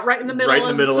camped out right in the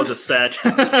middle of the set.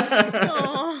 How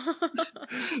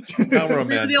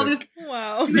romantic.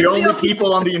 Wow. The only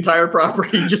people on the entire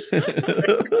property just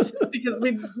because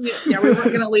we weren't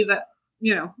going to leave it,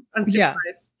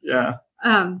 unsupervised. Yeah.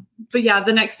 But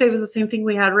the next day was the same thing.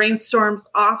 We had rainstorms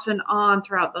off and on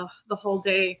throughout the whole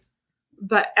day.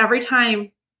 But every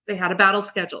time they had a battle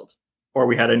scheduled. Or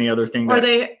we had any other thing.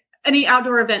 Any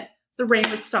outdoor event, the rain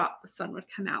would stop, the sun would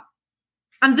come out.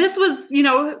 And this was,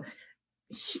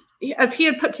 as he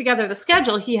had put together the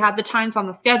schedule, he had the times on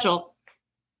the schedule.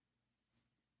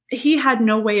 He had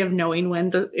no way of knowing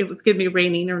when it was going to be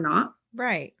raining or not.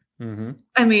 Right. Mm-hmm.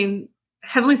 I mean,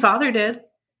 Heavenly Father did.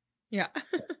 Yeah.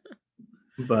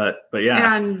 But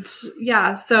yeah. And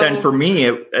so. And for me,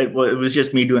 it was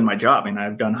just me doing my job. I mean,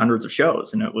 I've done hundreds of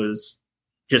shows and it was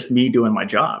just me doing my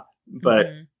job. But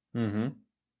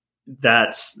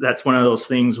that's one of those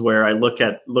things where I look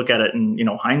at it in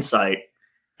hindsight,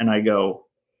 and I go,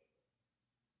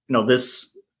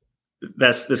 this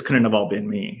couldn't have all been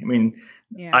me. I mean,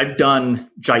 I've done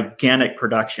gigantic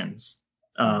productions,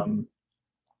 and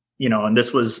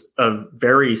this was a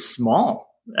very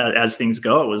small, as things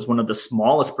go, it was one of the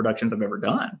smallest productions I've ever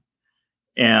done,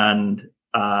 and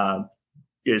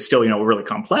it's still really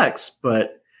complex,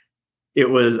 but it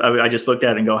was. I just looked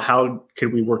at it and go, how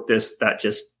could we work this that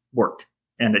just worked?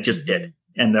 And it just did.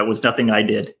 And that was nothing I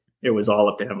did. It was all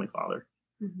up to Heavenly Father,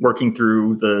 working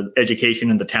through the education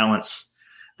and the talents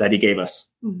that he gave us.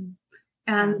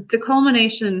 And the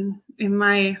culmination, in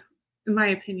my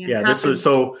opinion. Yeah, this was,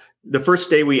 so the first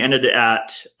day we ended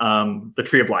at the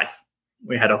Tree of Life.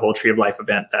 We had a whole Tree of Life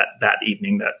event that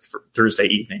evening, Thursday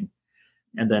evening.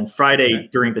 And then Friday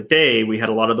during the day, we had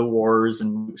a lot of the wars,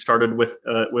 and we started with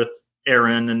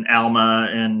Aaron and Alma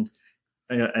and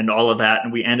all of that,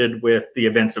 and we ended with the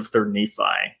events of Third Nephi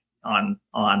on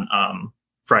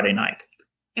Friday night.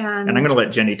 And I'm going to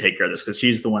let Jennie take care of this because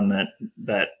she's the one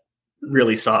that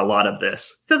really saw a lot of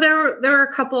this. So there were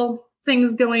a couple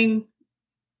things going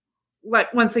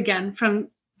once again from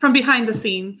behind the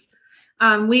scenes,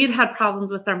 we had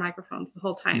problems with our microphones the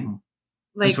whole time. Mm-hmm.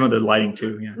 Like and some of the lighting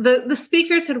too. Yeah. The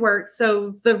speakers had worked,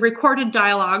 so the recorded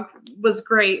dialogue was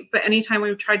great. But anytime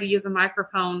we tried to use a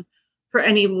microphone for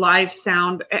any live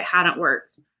sound, it hadn't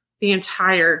worked the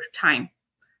entire time.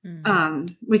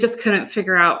 We just couldn't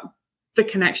figure out the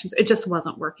connections. It just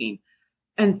wasn't working.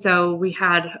 And so we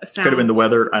had a sound. Could have been the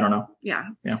weather. I don't know. Yeah.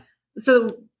 Yeah. So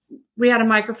we had a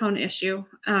microphone issue.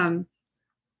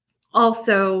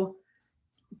 Also,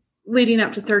 leading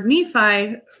up to Third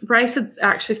Nephi, Bryce had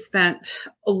actually spent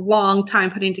a long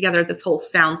time putting together this whole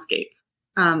soundscape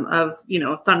of,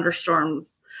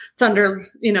 thunderstorms, thunder,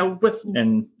 with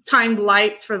And timed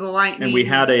lights for the lightning. And we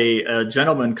had a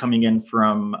gentleman coming in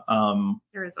from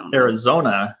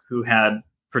Arizona who had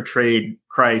portrayed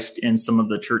Christ in some of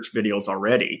the church videos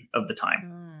already of the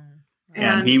time.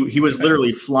 And he was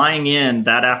literally flying in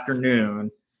that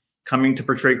afternoon, coming to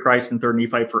portray Christ in Third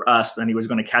Nephi for us. Then he was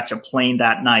going to catch a plane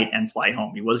that night and fly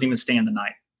home. He wasn't even staying the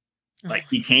night. Like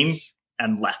he came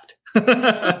and left.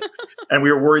 And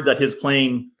we were worried that his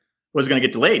plane was going to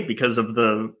get delayed because of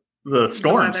the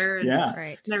storms. Yeah.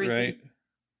 Right.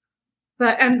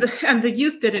 But and the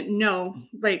youth didn't know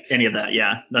like any of that.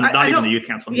 Yeah. Not even the youth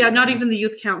council knew. Yeah, not even the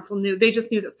youth council knew. They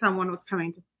just knew that someone was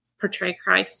coming to portray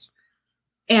Christ.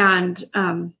 And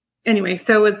anyway,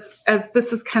 so as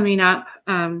this is coming up,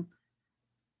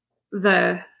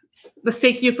 the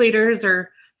stake youth leaders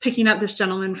are picking up this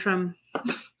gentleman from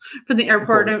the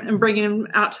airport and bringing him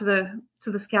out to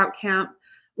the scout camp.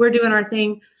 We're doing our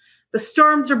thing. The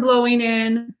storms are blowing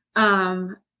in.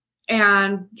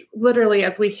 And literally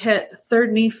as we hit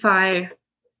Third Nephi,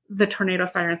 the tornado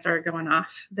siren started going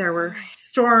off. There were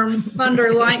storms,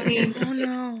 thunder, lightning. Oh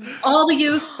no. All the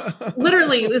youth,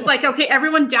 literally, it was like, okay,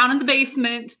 everyone down in the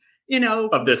basement,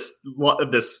 of this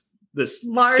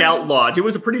large, scout lodge. It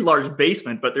was a pretty large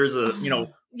basement, but there's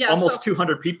almost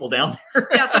 200 people down there.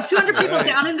 Yeah, so 200 people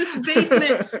down in this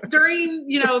basement during,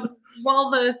 while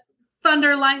the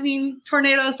thunder, lightning,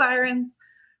 tornado sirens.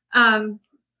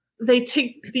 They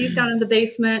take these down in the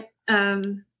basement.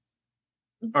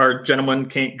 Our gentleman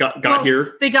got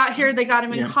here. They got here. They got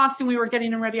him in costume. We were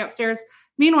getting him ready upstairs.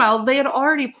 Meanwhile, they had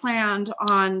already planned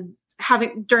on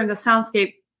having, during the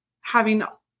soundscape, having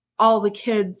all the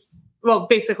kids, well,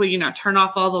 basically, turn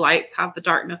off all the lights, have the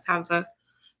darkness, have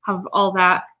all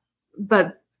that.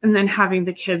 And then having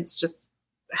the kids just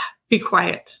be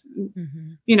quiet.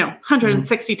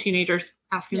 160 teenagers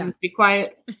asking them to be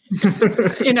quiet.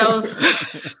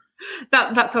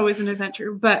 That's always an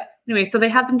adventure. But anyway, so they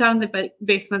had them down in the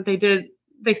basement.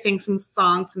 They sang some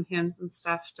songs, some hymns and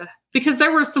stuff because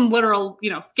there were some literal,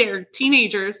 scared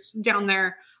teenagers down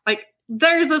there. Like,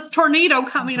 there's a tornado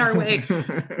coming our way.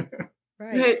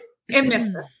 Right. It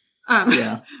missed us.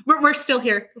 We're still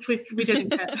here. We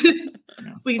didn't hit.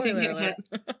 We didn't get hit.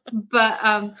 But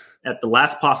at the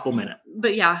last possible minute.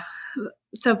 But yeah.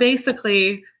 So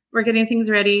basically we're getting things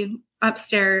ready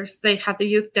upstairs. They had the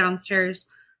youth downstairs.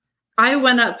 I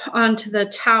went up onto the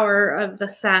tower of the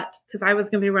set because I was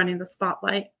going to be running the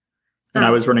spotlight. And I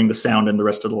was running the sound and the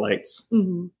rest of the lights.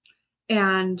 Mm-hmm.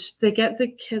 And they get the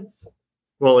kids.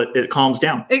 Well, it calms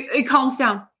down. It calms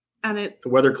down. And the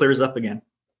weather clears up again.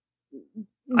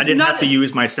 I didn't have to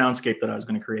use my soundscape that I was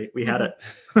going to create. We had it.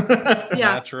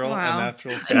 Natural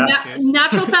soundscape.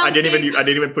 Natural soundscape. I didn't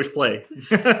even push play.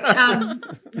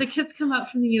 The kids come up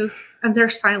from the youth and they're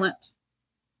silent.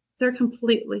 They're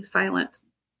completely silent.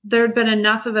 There had been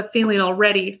enough of a feeling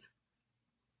already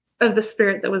of the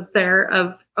spirit that was there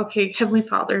of, okay, Heavenly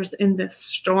Father's in this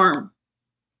storm.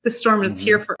 The storm is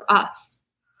here for us.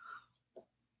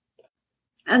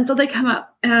 And so they come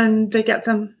up and they get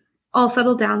them all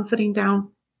settled down, sitting down.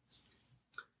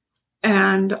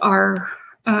 And our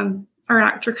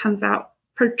actor comes out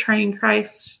portraying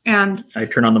Christ, and I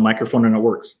turn on the microphone and it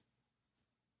works.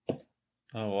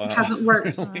 Oh wow! It hasn't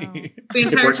worked the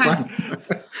entire it works time.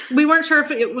 Fine. We weren't sure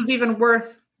if it was even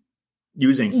worth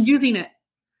using it,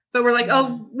 but we're like,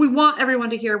 oh, we want everyone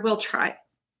to hear. We'll try.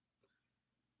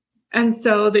 And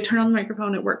so they turn on the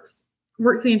microphone. It works.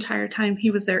 Worked the entire time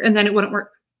he was there, and then it wouldn't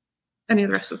work any of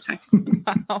the rest of the time.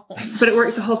 Wow. But it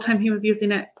worked the whole time he was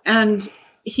using it, and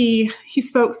he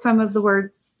spoke some of the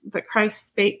words that Christ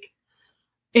spake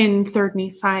in Third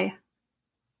Nephi.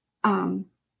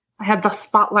 I had the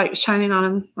spotlight shining on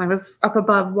him. I was up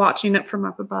above, watching it from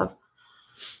up above.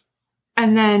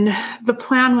 And then the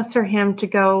plan was for him to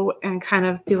go and kind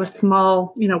of do a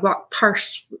small, walk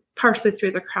partially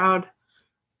through the crowd,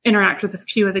 interact with a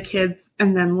few of the kids,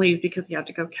 and then leave because he had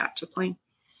to go catch a plane.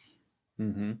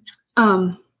 Mm-hmm.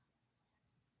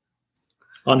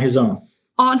 On his own.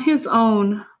 On his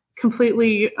own.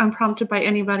 completely unprompted by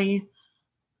anybody.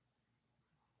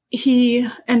 He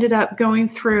ended up going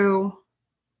through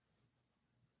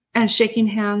and shaking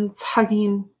hands,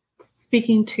 hugging,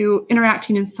 speaking to,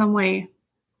 interacting in some way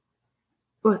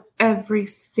with every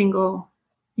single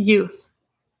youth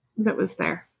that was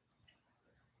there.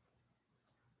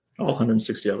 All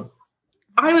 160 of them.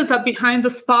 I was up behind the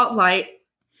spotlight,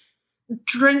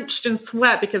 drenched in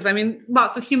sweat because,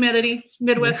 lots of humidity,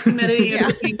 Midwest humidity.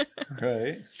 Yeah.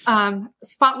 Right.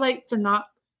 Spotlights are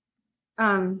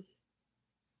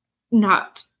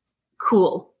not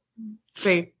cool.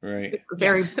 It's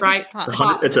very bright.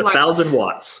 Hot it's 1,000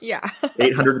 watts. Yeah.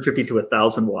 850 to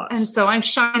 1,000 watts. And so I'm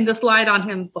shining this light on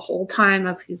him the whole time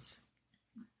as he's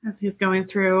going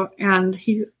through. And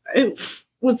it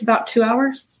was about 2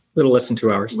 hours. A little less than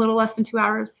 2 hours. A little less than 2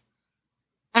 hours.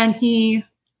 And he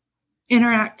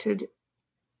interacted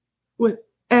with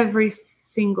every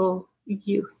single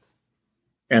youth.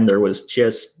 And there was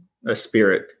just a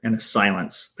spirit and a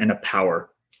silence and a power.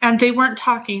 And they weren't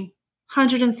talking.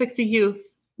 160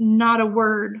 youth, not a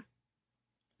word.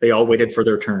 They all waited for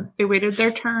their turn. They waited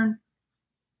their turn.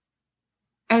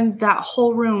 And that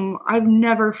whole room, I've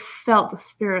never felt the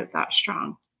spirit that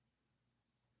strong.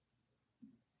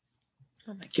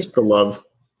 Oh my just the love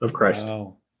of Christ.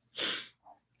 Wow.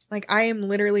 Like, I am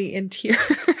literally in tears.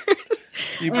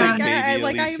 You I big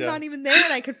baby, I am not even there,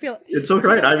 and I could feel it. It's so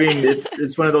great.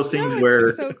 It's one of those things It's where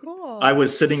just so cool. I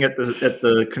was sitting at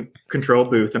the control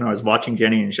booth and I was watching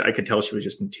Jennie, and I could tell she was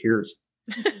just in tears.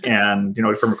 And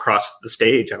from across the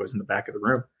stage, I was in the back of the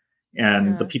room,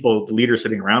 and the leaders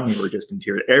sitting around me were just in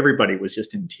tears. Everybody was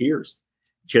just in tears,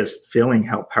 just feeling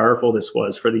how powerful this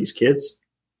was for these kids.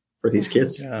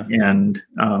 Yeah. And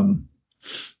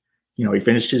he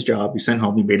finished his job. He sent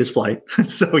home. He made his flight,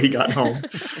 so he got home.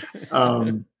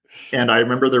 And I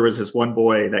remember there was this one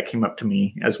boy that came up to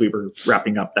me as we were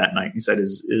wrapping up that night. He said,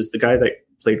 "Is the guy that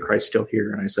played Christ still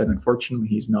here?" And I said, "Unfortunately,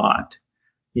 he's not.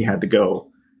 He had to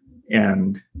go."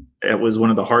 And it was one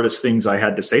of the hardest things I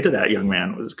had to say to that young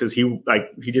man, was because he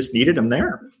just needed him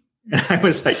there. And I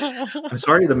was like, "I'm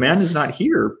sorry, the man is not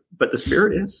here, but the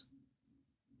spirit is.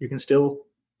 You can still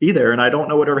be there." And I don't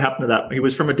know whatever happened to that. He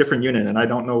was from a different unit, and I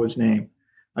don't know his name.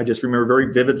 I just remember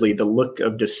very vividly the look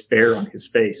of despair on his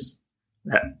face,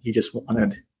 that he just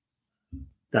wanted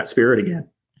that spirit again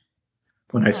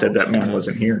when I said that man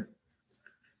wasn't here.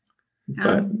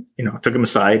 But, took him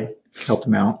aside, helped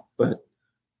him out. But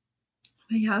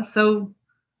yeah, so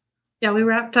we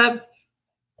wrapped up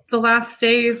the last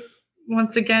day.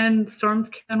 Once again,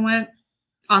 storms went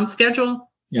on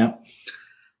schedule. Yeah.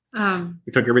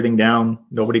 We took everything down.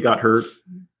 Nobody got hurt.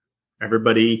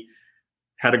 Everybody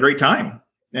had a great time.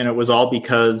 And it was all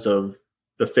because of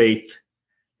the faith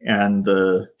and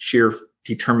the sheer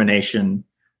determination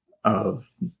of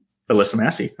Alyssa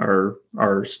Massey,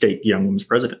 our state young women's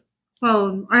president.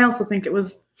 Well, I also think it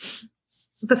was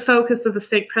the focus of the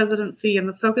state presidency and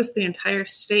the focus of the entire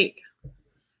state.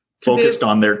 Focused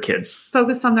on their kids.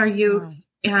 Focused on their youth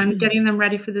and getting them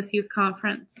ready for this youth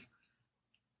conference.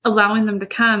 Allowing them to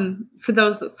come, for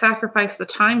those that sacrifice the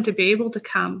time to be able to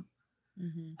come.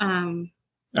 Mm-hmm.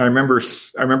 I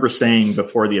remember saying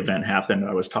before the event happened,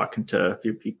 I was talking to a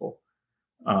few people.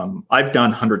 I've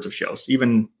done hundreds of shows,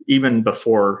 even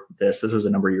before this. This was a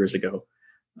number of years ago.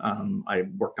 I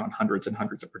worked on hundreds and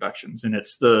hundreds of productions, and it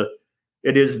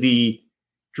is the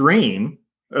dream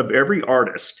of every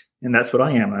artist, and that's what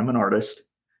I am. I'm an artist,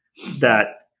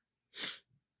 that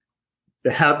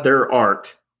to have their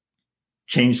art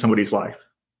change somebody's life.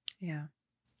 Yeah.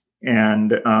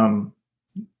 And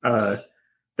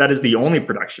that is the only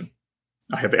production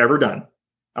I have ever done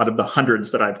out of the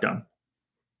hundreds that I've done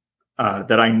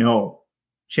that I know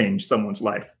changed someone's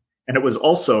life. And it was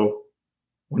also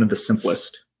one of the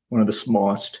simplest, one of the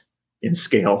smallest in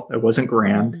scale. It wasn't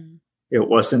grand. Mm-hmm. It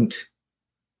wasn't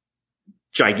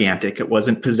gigantic. It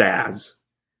wasn't pizzazz.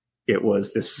 It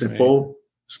was this simple,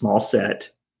 small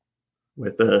set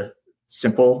with a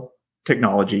simple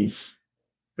technology,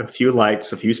 a few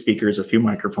lights, a few speakers, a few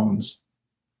microphones,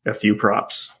 a few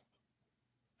props,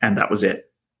 and that was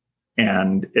it.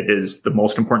 And it is the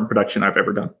most important production I've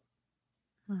ever done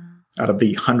out of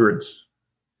the hundreds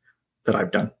that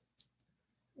I've done.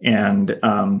 And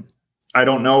I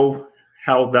don't know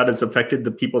how that has affected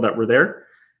the people that were there,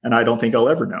 and I don't think I'll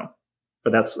ever know.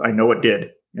 But I know it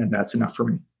did, and that's enough for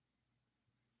me.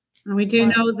 And we do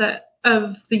know that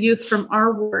of the youth from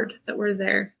our ward that were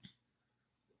there,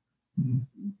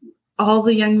 all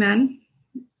the young men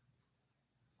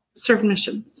served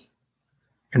missions.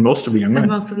 And most of the young men.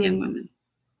 And most of the young women.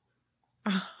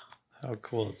 How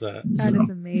cool is that? That is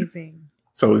amazing.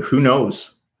 So who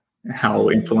knows how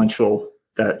influential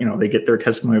that, they get their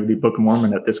testimony of the Book of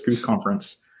Mormon at this youth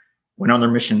conference, went on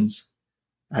their missions.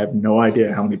 I have no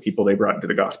idea how many people they brought into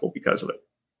the gospel because of it.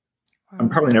 Wow. I'm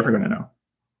probably never going to know.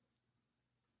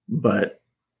 But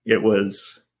it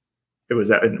was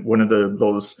one of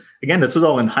those, again, this was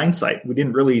all in hindsight. We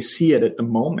didn't really see it at the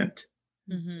moment.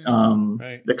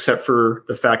 Right. Except for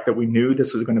the fact that we knew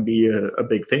this was going to be a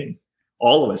big thing.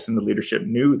 All of us in the leadership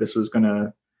knew this was going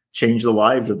to change the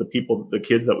lives of the people, the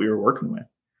kids that we were working with.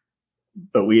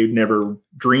 But we never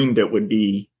dreamed it would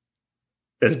be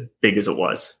as big as it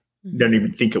was. Didn't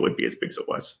even think it would be as big as it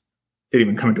was. Didn't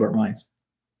even come into our minds.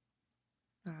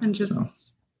 And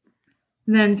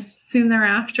then soon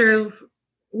thereafter,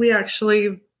 we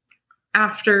actually,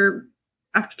 after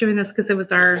doing this, because it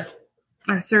was our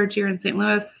third year in St.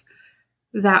 Louis,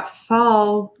 that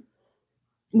fall,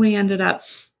 we ended up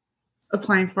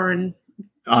applying for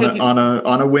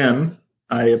on a whim.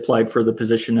 I applied for the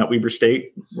position at Weber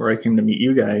State, where I came to meet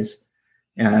you guys,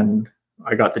 and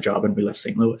I got the job, and we left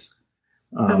St. Louis.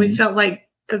 So we felt like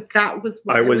that was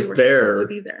where I was we were there. supposed to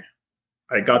be there.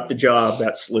 I got the job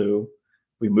at SLU.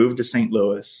 We moved to St.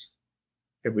 Louis,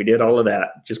 and we did all of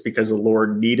that just because the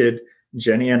Lord needed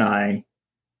Jennie and I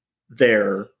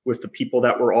there with the people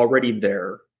that were already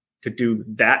there to do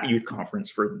that youth conference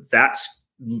for that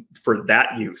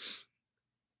youth.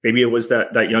 Maybe it was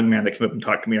that young man that came up and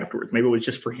talked to me afterwards. Maybe it was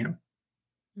just for him.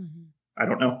 I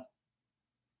don't know.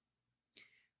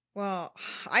 Well,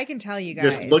 I can tell you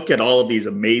guys. Just look at all of these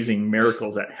amazing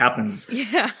miracles that happens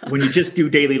when you just do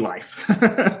daily life.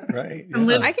 Right.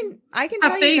 Yeah. I can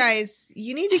tell you guys,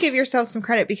 you need to give yourself some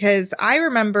credit, because I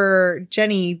remember,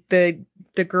 Jennie, the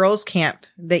girls' camp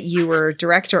that you were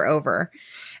director over,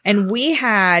 and we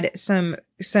had some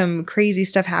crazy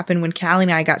stuff happen when Callie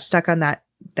and I got stuck on that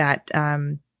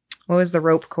what was the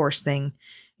rope course thing?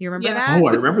 You remember that? Oh,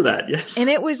 I remember that. Yes. And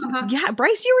it was,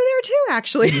 Bryce, you were there too,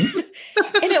 actually.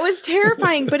 And it was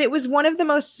terrifying, but it was one of the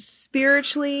most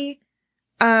spiritually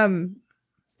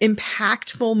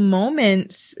impactful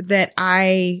moments that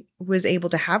I was able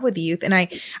to have with the youth. And I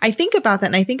think about that,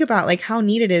 and I think about like how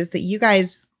neat it is that you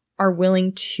guys are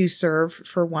willing to serve,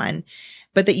 for one,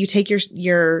 but that you take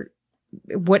your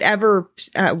whatever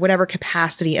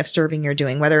capacity of serving you're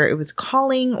doing, whether it was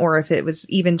calling or if it was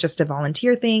even just a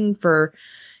volunteer thing for,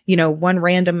 one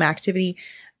random activity.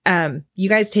 You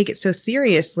guys take it so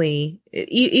seriously,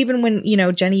 even when,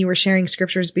 Jennie, you were sharing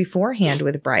scriptures beforehand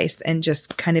with Bryce and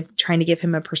just kind of trying to give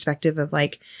him a perspective of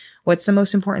like, what's the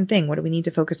most important thing? What do we need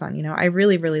to focus on? I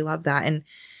really, really love that. And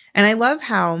I love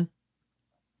how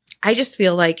I just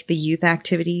feel like the youth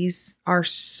activities are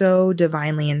so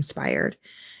divinely inspired.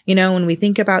 When we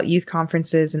think about youth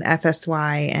conferences and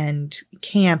FSY and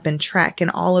camp and Trek and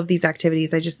all of these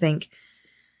activities, I just think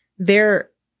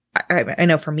I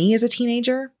know for me as a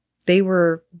teenager, they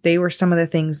were some of the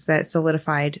things that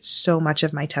solidified so much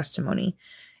of my testimony,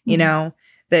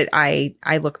 that I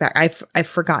look back, I've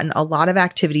forgotten a lot of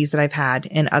activities that I've had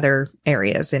in other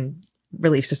areas in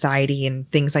Relief Society and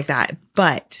things like that.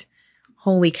 But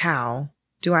holy cow,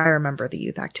 do I remember the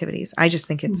youth activities. I just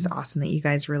think it's awesome that you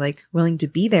guys were like willing to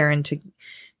be there and to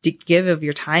give of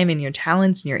your time and your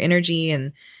talents and your energy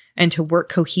and to work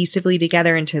cohesively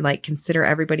together and to like consider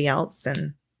everybody else.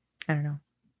 And I don't know.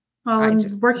 Well,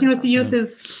 working with the youth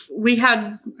we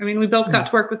both got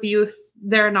to work with the youth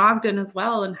there in Ogden as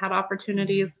well and had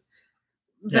opportunities.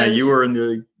 Yeah, you were in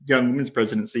the Young Women's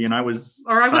Presidency, and I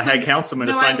had councilman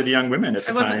assigned to the Young Women at the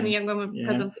time. I wasn't in the Young Women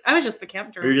Presidency. I was just the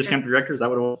camp director. You were just camp director? Is that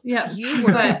what it was? Yeah. You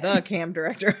were the camp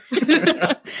director. we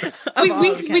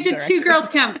did two girls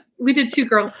camp. We did 2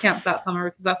 girls camps that summer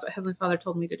because that's what Heavenly Father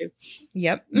told me to do.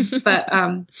 Yep. But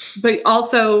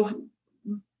also,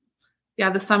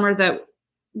 the summer that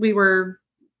we were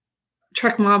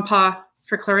Trek Mom Pa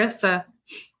for Clarissa,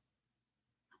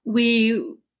 we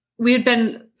had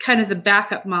been kind of the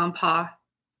backup Mom Pa.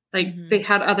 Like they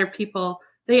had other people.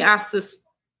 They asked us.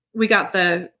 We got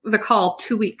the call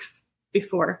 2 weeks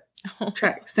before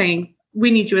Trek saying,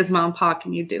 "We need you as Mom Pa.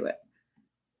 Can you do it?"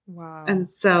 Wow. And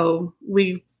so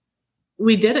we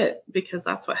did it because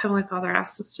that's what Heavenly Father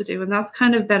asked us to do, and that's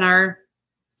kind of been our.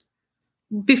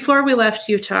 Before we left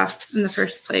Utah in the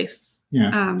first place,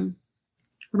 when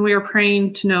we were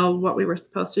praying to know what we were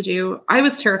supposed to do, I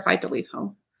was terrified to leave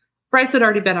home. Bryce had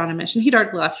already been on a mission. He'd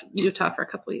already left Utah for a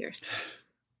couple of years.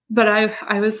 But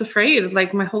I was afraid,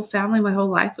 like my whole family, my whole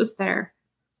life was there.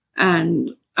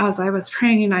 And as I was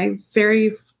praying,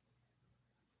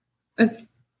 it's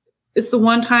the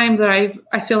one time that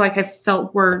I feel like I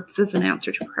felt words as an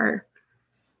answer to prayer.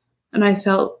 And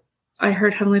I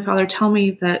heard Heavenly Father tell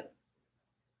me that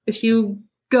if you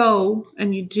go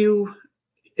and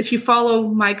if you follow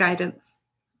my guidance,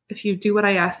 if you do what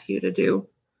I ask you to do,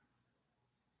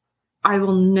 I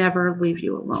will never leave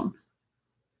you alone.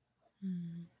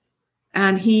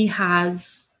 And he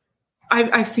has,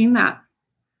 I've seen that,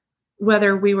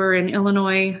 whether we were in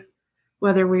Illinois,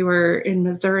 whether we were in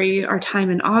Missouri, our time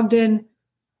in Ogden,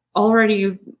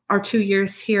 already our 2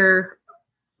 years here,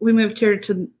 we moved here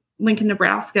to Lincoln,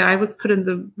 Nebraska. I was put in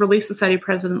the Relief Society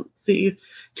presidency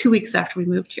 2 weeks after we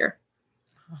moved here.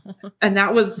 And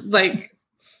that was like,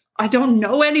 I don't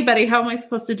know anybody. How am I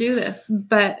supposed to do this?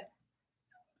 But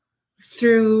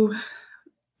through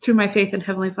my faith in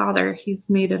Heavenly Father, he's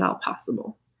made it all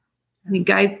possible. And he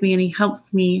guides me and he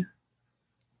helps me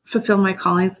fulfill my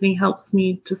callings, and he helps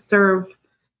me to serve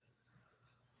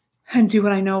and do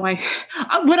what I know I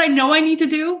need to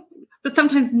do. But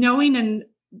sometimes knowing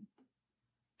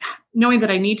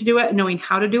that I need to do it and knowing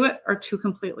how to do it are two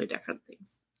completely different things.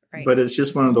 Right. But it's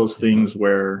just one of those things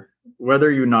where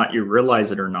whether you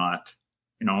realize it or not,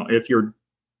 if you're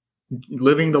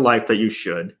living the life that you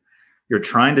should, you're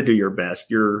trying to do your best,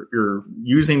 you're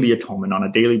using the atonement on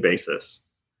a daily basis,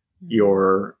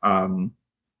 you're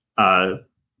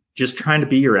just trying to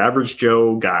be your average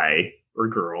Joe guy or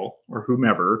girl or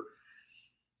whomever,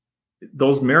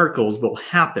 those miracles will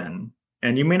happen.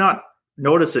 And you may not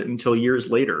notice it until years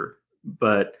later,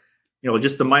 but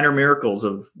just the minor miracles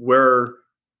of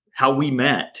how we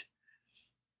met,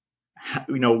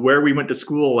 where we went to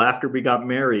school after we got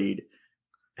married,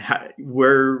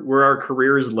 where our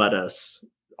careers led us,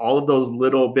 all of those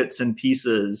little bits and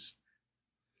pieces,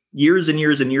 years and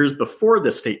years and years before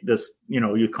this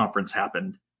youth conference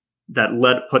happened,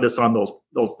 that put us on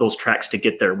those tracks to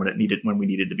get there when we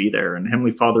needed to be there. And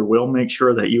Heavenly Father will make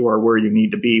sure that you are where you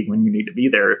need to be when you need to be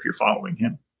there if you're following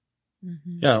him.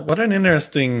 Mm-hmm. Yeah, what an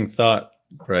interesting thought,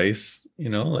 Bryce.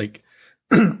 When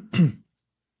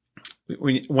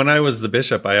I was the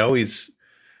bishop, I always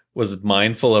was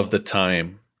mindful of the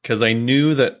time, because I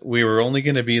knew that we were only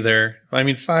going to be there.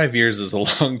 5 years is a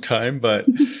long time, but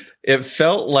it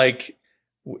felt like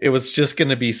it was just going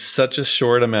to be such a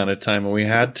short amount of time, and we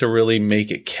had to really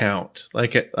make it count.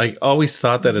 I always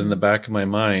thought that in the back of my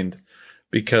mind,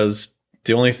 because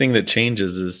the only thing that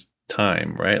changes is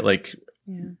time, right?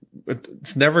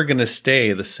 It's never going to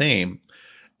stay the same.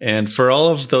 And for all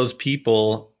of those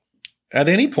people at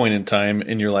any point in time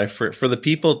in your life, for the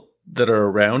people that are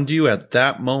around you at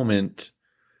that moment,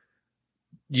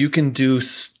 you can do,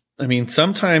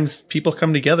 sometimes people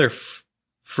come together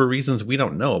for reasons we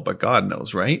don't know, but God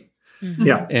knows, right? Mm-hmm.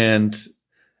 Yeah. And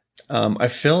I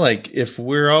feel like if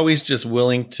we're always just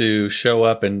willing to show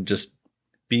up and just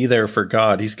be there for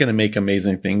God, he's going to make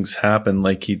amazing things happen,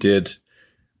 like he did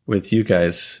with you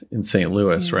guys in St.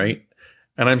 Louis, right?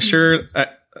 And I'm sure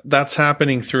that's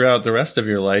happening throughout the rest of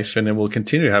your life, and it will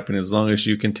continue to happen as long as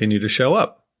you continue to show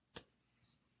up.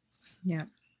 Yeah.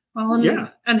 Well,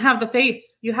 and have the faith.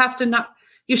 You have to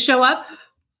you show up,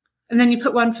 and then you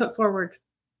put one foot forward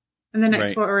and the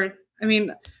next forward.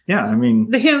 The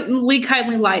League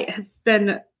Kindly Light has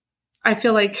been, I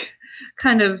feel like,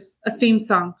 kind of a theme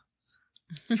song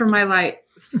for my life,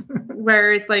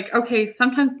 where it's like, okay,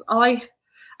 sometimes I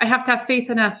have to have faith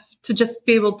enough to just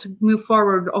be able to move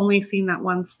forward, only seeing that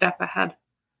one step ahead,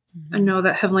 and know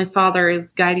that Heavenly Father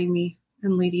is guiding me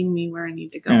and leading me where I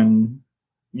need to go. And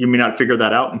you may not figure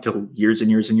that out until years and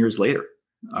years and years later.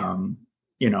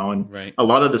 A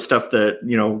lot of the stuff that,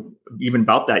 even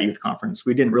about that youth conference,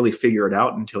 we didn't really figure it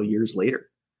out until years later.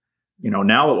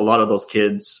 Now a lot of those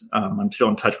kids, I'm still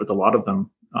in touch with a lot of them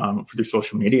through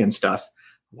social media and stuff.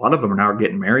 A lot of them are now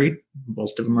getting married.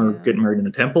 Most of them are getting married in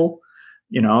the temple.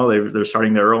 They're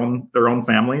starting their own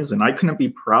families, and I couldn't be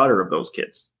prouder of those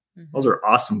kids. Mm-hmm. Those are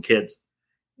awesome kids.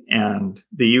 And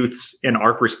the youths in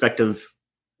our respective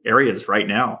areas right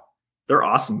now, they're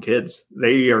awesome kids.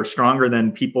 They are stronger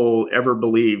than people ever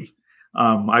believe.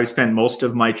 I've spent most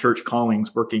of my church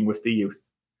callings working with the youth.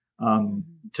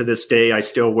 To this day, I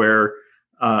still wear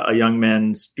a young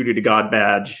men's duty to God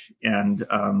badge. And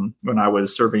when I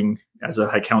was serving as a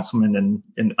high councilman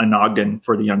in Ogden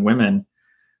for the young women,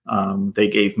 they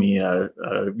gave me a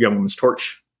young woman's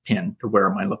torch pin to wear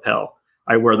on my lapel.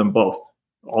 I wear them both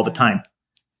all the time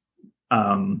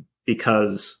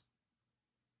because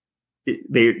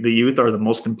the youth are the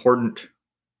most important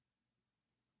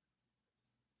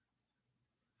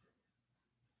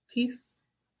piece.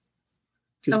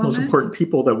 Just most important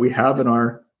people that we have in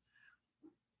our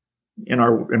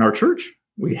church.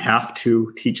 We have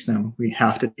to teach them. We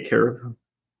have to take care of them,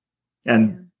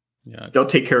 and they'll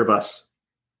take care of us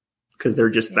because they're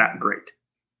just that great.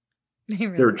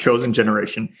 They're a chosen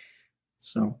generation.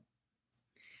 So,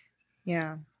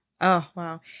 yeah. Oh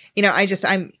wow.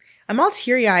 I'm all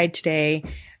teary-eyed today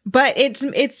But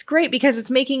it's great because it's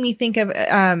making me think of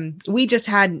we just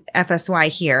had FSY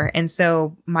here, and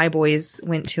so my boys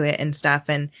went to it and stuff,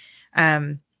 and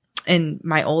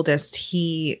my oldest,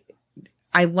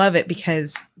 I love it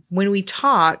because when we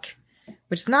talk,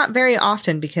 which is not very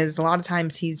often because a lot of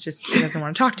times he doesn't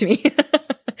want to talk to me.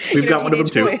 We've got one of them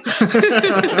too.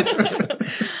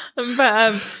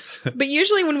 But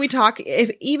usually when we talk,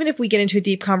 even if we get into a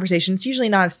deep conversation, it's usually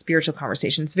not a spiritual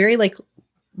conversation. It's very like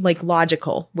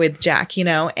logical with Jack,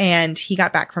 and he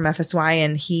got back from FSY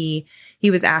and he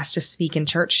was asked to speak in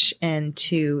church and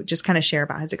to just kind of share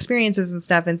about his experiences and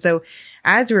stuff. And so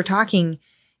as we were talking,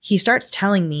 he starts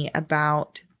telling me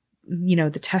about,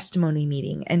 the testimony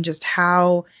meeting and just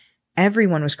how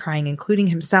everyone was crying, including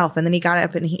himself. And then he got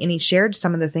up and he shared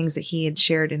some of the things that he had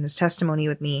shared in his testimony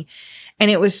with me. And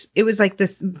it was like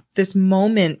this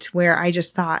moment where I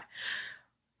just thought,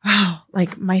 oh,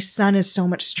 like my son is so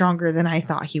much stronger than I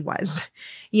thought he was,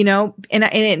 and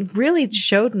it really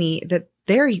showed me that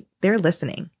they're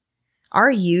listening.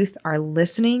 Our youth are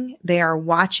listening. They are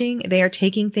watching. They are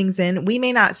taking things in. We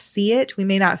may not see it. We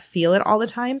may not feel it all the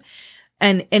time.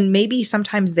 And maybe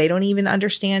sometimes they don't even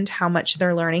understand how much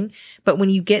they're learning. But when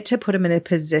you get to put them in a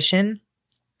position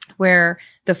where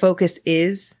the focus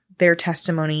is their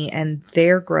testimony and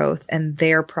their growth and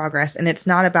their progress, and it's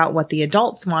not about what the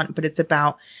adults want, but it's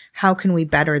about how can we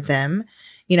better them?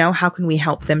 How can we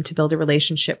help them to build a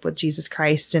relationship with Jesus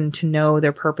Christ and to know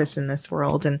their purpose in this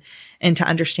world and to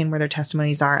understand where their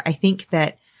testimonies are? I think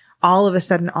that all of a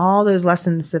sudden, all those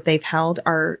lessons that they've held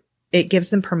it gives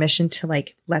them permission to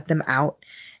like let them out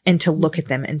and to look at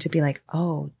them and to be like,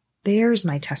 oh, there's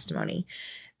my testimony.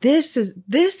 This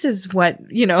is what,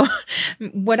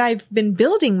 what I've been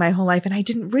building my whole life. And I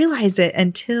didn't realize it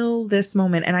until this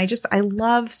moment. And I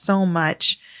love so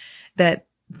much that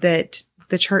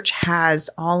the church has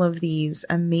all of these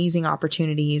amazing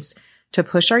opportunities to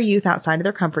push our youth outside of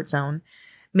their comfort zone,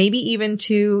 maybe even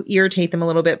to irritate them a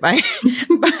little bit by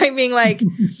being like,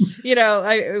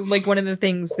 like one of the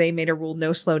things they made a rule,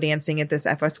 no slow dancing at this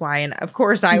FSY. And of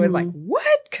course I was like, what?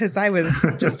 Cause I was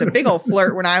just a big old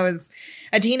flirt when I was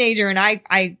a teenager. And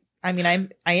I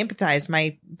empathize.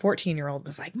 My 14-year-old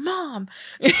was like, Mom,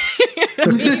 he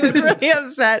was really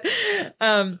upset.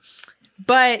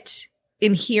 But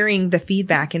in hearing the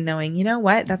feedback and knowing, you know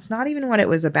what, that's not even what it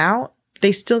was about.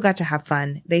 They still got to have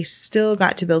fun. They still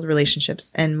got to build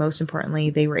relationships. And most importantly,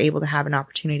 they were able to have an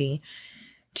opportunity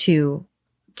to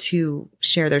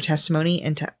share their testimony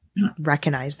and to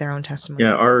recognize their own testimony.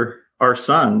 Yeah. Our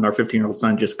son, our 15-year-old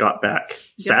son just got back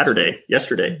yesterday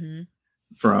Mm-hmm.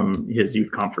 from his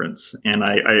youth conference. And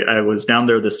I was down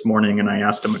there this morning and I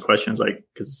asked him a question.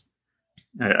 Because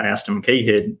I asked him,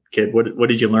 "Hey, kid, what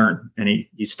did you learn?" And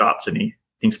he stops and he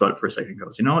thinks about it for a second and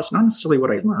goes, "It's not necessarily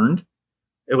what I learned.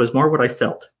 It was more what I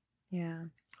felt." Yeah.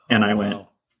 And I went,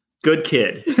 "Good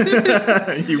kid."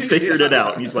 You figured it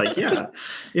out. And he's like, yeah,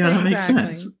 that makes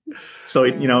sense. So,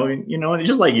 it's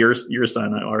just like your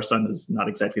son, our son is not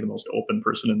exactly the most open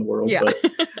person in the world,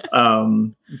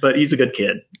 but he's a good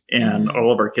kid and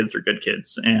all of our kids are good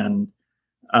kids. And,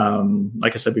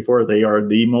 like I said before, they are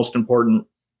the most important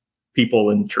people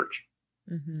in church,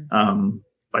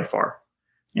 by far.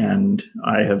 And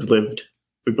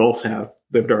we both have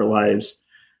lived our lives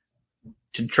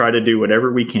to try to do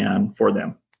whatever we can for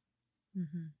them.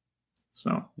 Mm-hmm.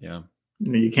 So, yeah,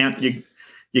 you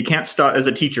can't stop. As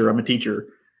a teacher, I'm a teacher.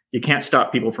 You can't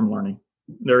stop people from learning.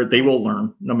 They will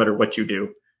learn no matter what you do.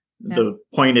 Yeah. The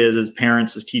point is, as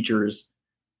parents, as teachers,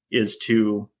 is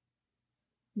to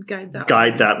guide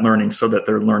that learning so that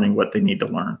they're learning what they need to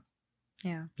learn.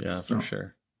 Yeah. Yeah, so. For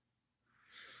sure.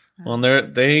 Well,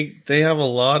 they have a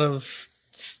lot of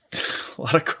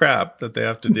crap that they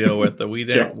have to deal with that we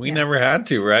didn't. We never had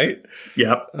to, right?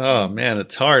 Yep. Oh man,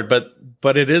 it's hard,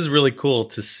 but it is really cool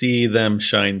to see them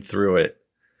shine through it.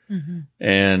 Mm-hmm.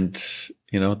 And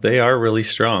they are really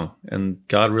strong, and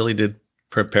God really did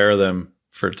prepare them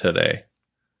for today.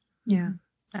 Yeah,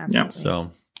 absolutely. Yeah.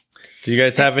 So, do you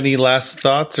guys have any last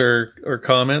thoughts or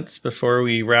comments before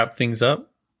we wrap things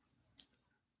up?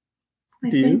 I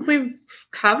think we've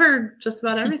covered just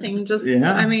about everything.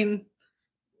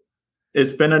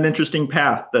 It's been an interesting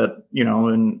path that,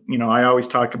 I always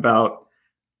talk about,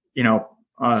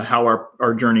 how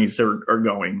our journeys are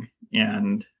going.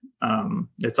 And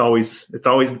it's always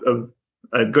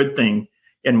a good thing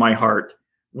in my heart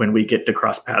when we get to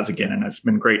cross paths again. And it's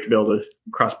been great to be able to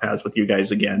cross paths with you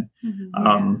guys again,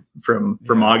 from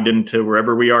Ogden to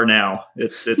wherever we are now.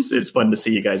 It's fun to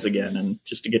see you guys again and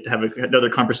just to get to have another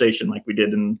conversation like we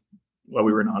did while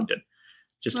we were in Ogden.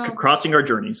 Just crossing our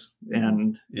journeys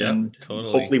and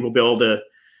totally. Hopefully we'll be able to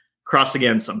cross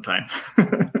again sometime.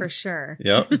 For sure.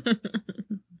 Yep.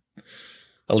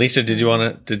 Alicia, did you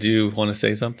want to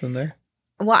say something there?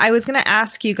 Well, I was going to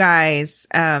ask you guys,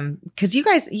 because you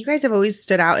guys have always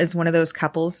stood out as one of those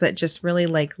couples that just really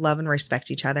like love and respect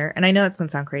each other. And I know that's going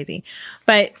to sound crazy,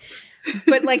 but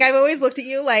like I've always looked at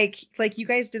you like you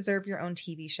guys deserve your own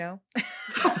TV show.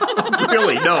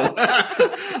 Really? No,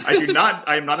 I do not.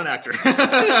 I am not an actor.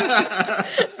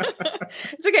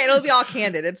 It's okay. It'll be all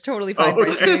candid. It's totally fine.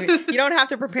 Okay. You don't have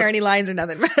to prepare any lines or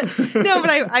nothing. No, but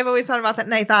I've always thought about that.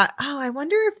 And I thought, oh, I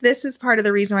wonder if this is part of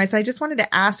the reason why. So I just wanted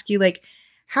to ask you, like,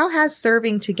 how has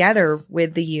serving together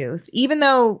with the youth, even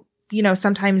though, you know,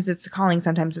 sometimes it's a calling,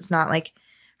 sometimes it's not, like,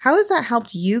 how has that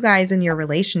helped you guys in your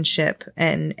relationship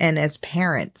and as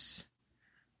parents?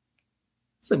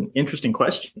 It's an interesting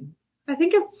question. I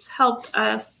think it's helped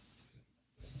us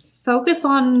focus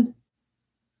on,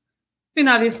 I mean,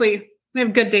 obviously we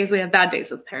have good days, we have bad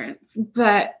days as parents,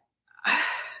 but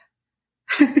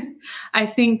I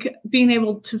think being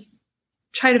able to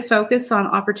try to focus on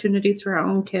opportunities for our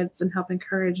own kids and help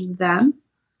encourage them.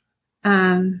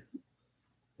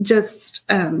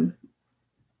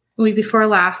 Week before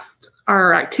last,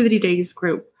 our activity days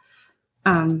group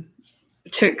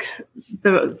took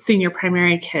the senior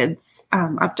primary kids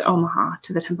up to Omaha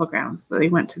to the temple grounds. They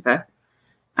went to the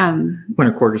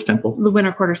Winter Quarters Temple. The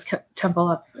Winter Quarters Temple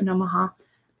up in Omaha.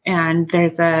 And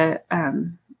there's a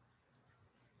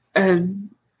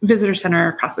visitor center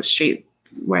across the street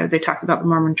where they talk about the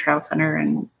Mormon Trail Center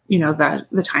and, you know,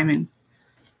 the time in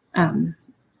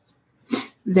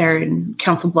there in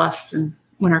Council Bluffs and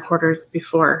Winter Quarters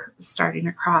before starting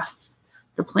across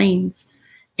the plains.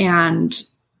 And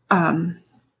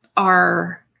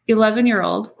our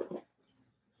 11-year-old,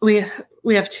 we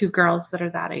have two girls that are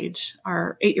that age.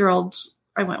 Our 8-year-old,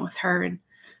 I went with her, and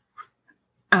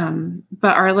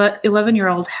but our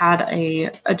 11-year-old had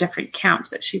a different camp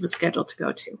that she was scheduled to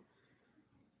go to.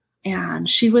 And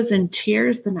she was in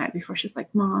tears the night before. She's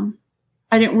like, Mom,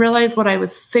 I didn't realize what I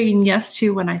was saying yes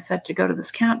to when I said to go to this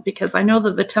camp, because I know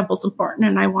that the temple's important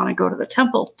and I want to go to the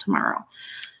temple tomorrow.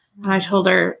 And I told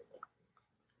her,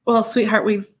 well, sweetheart,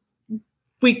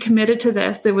 we committed to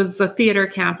this. It was a theater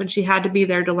camp and she had to be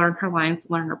there to learn her lines,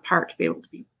 learn her part, to be able to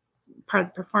be part of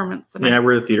the performance. And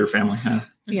we're a theater family. Huh?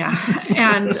 Yeah.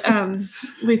 And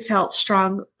we felt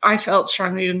strong. I felt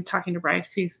strongly in talking to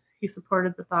Bryce. He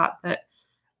supported the thought that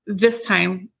this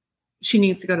time she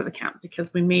needs to go to the camp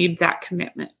because we made that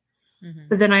commitment. Mm-hmm.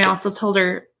 But then I also told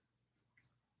her,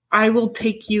 I will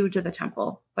take you to the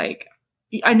temple. Like,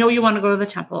 I know you want to go to the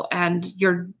temple, and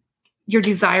your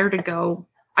desire to go,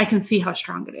 I can see how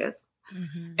strong it is.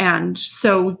 Mm-hmm. And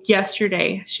so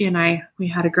yesterday, she and I, we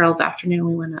had a girls' afternoon.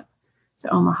 We went up to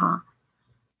Omaha,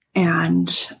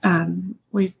 and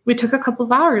we took a couple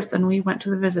of hours, and we went to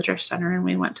the visitor center, and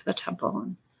we went to the temple.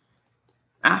 And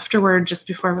afterward, just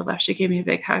before we left, she gave me a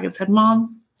big hug and said,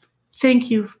 Mom,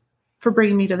 thank you for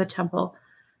bringing me to the temple.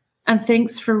 And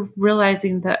thanks for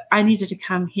realizing that I needed to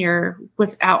come here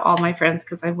without all my friends,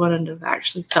 because I wouldn't have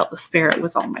actually felt the spirit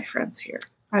with all my friends here.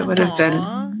 I would have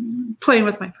been playing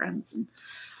with my friends.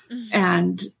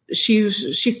 And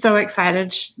she's so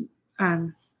excited. She's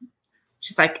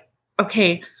like,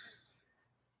 okay,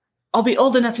 I'll be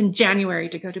old enough in January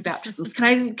to go to baptisms.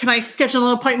 Can I schedule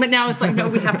an appointment now? It's like, no,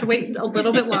 we have to wait a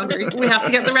little bit longer. We have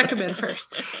to get the recommend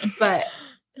first. But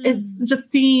it's just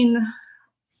seeing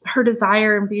her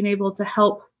desire and being able to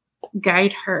help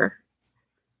guide her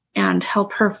and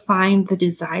help her find the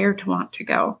desire to want to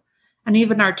go. And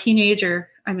even our teenager,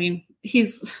 I mean,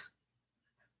 it's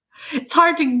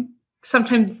hard to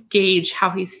sometimes gauge how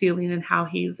he's feeling and how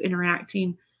he's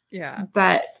interacting. Yeah.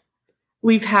 But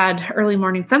we've had early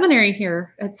morning seminary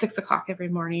here at 6:00 every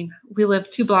morning. We live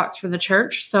 2 blocks from the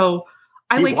church. So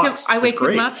I wake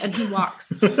him up and he walks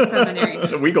to seminary.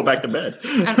 We go back to bed.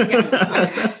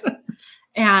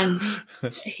 And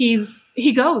he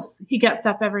gets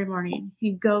up every morning.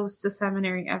 He goes to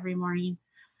seminary every morning.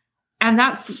 And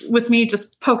that's with me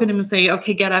just poking him and saying,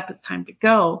 okay, get up. It's time to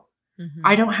go. Mm-hmm.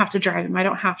 I don't have to drive him. I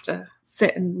don't have to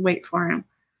sit and wait for him.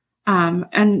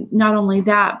 And not only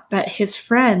that, but his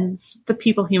friends, the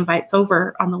people he invites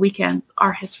over on the weekends,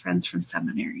 are his friends from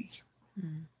seminary.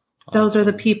 Mm. Those are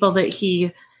the people that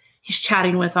he's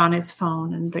chatting with on his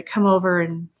phone and that come over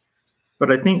and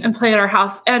play at our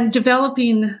house, and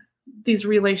developing these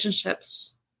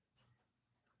relationships,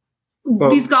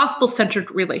 these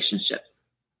gospel-centered relationships,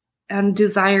 and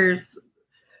desires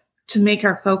to make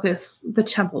our focus the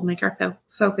temple, make our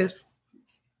focus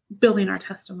building our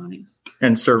testimonies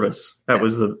and service.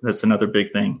 That's another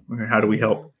big thing. How do we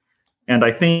help? And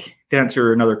I think to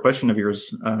answer another question of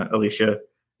yours, Alicia,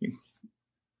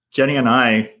 Jennie and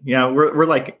I, we're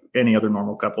like any other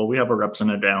normal couple. We have our ups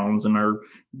and our downs and our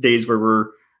days where we're,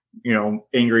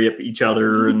 angry at each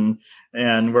other and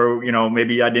where,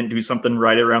 maybe I didn't do something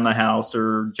right around the house,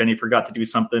 or Jennie forgot to do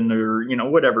something, or,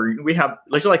 whatever. We have,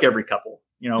 like every couple,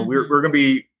 we're going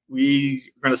to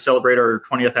celebrate our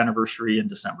 20th anniversary in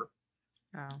December.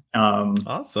 Wow.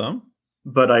 Awesome.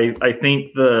 But I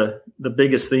think the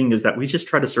biggest thing is that we just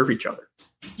try to serve each other.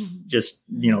 Just,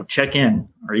 check in.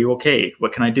 Are you okay?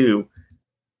 What can I do?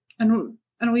 And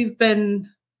we've been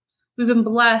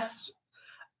blessed.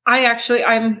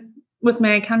 I'm with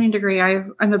my accounting degree.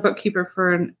 I'm a bookkeeper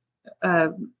for a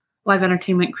live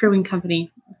entertainment crewing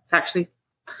company. It's actually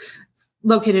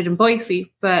located in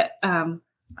Boise, but I'm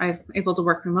able to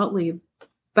work remotely.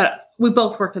 But we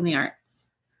both work in the arts,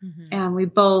 and we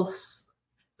both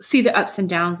see the ups and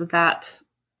downs of that.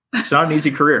 It's not an easy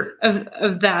career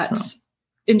of that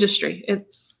industry.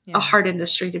 It's a hard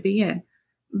industry to be in,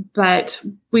 but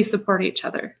we support each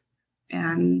other.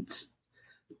 And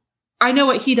I know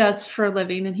what he does for a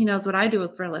living, and he knows what I do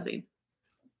for a living.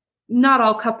 Not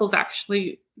all couples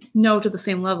actually know to the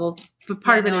same level, but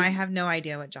part of it is, I have no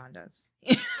idea what John does.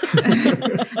 But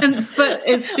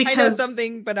it's because I know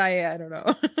something, but I don't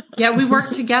know. Yeah, we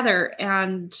work together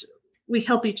and we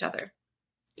help each other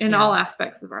in all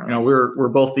aspects of our life. We're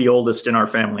both the oldest in our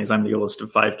families. I'm the oldest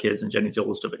of 5 kids, and Jennie's the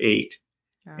oldest of 8.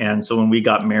 And so when we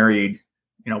got married,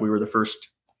 we were the first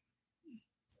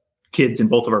kids in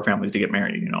both of our families to get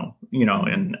married, and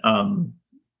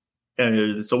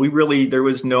so there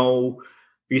was no,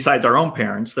 besides our own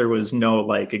parents, there was no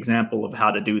like example of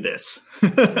how to do this.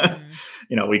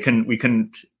 We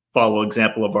couldn't follow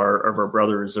example of our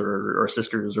brothers or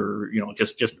sisters or,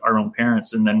 just our own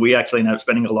parents. And then we actually ended up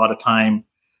spending a lot of time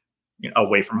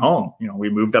away from home. We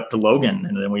moved up to Logan,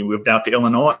 and then we moved out to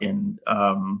Illinois, and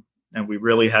we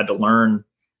really had to learn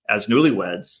as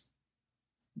newlyweds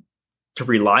to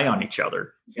rely on each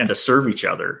other and to serve each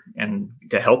other and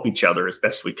to help each other as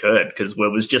best we could, because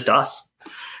it was just us.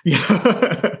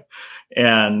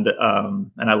 And I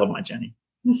love my Jennie.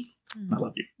 I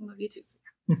love you. I love you too.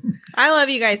 I love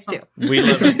you guys too. We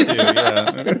love you too.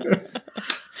 Yeah.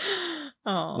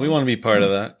 Oh, We want to be part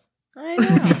of that. I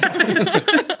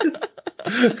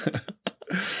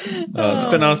know. It's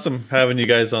been awesome having you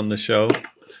guys on the show.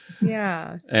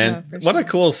 Yeah. And what a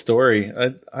cool story.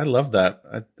 I love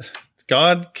that.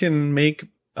 God can make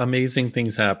amazing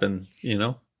things happen,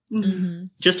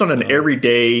 Just on an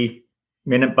everyday,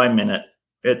 minute by minute,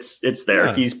 it's there.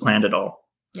 Yeah. He's planned it all.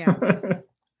 Yeah.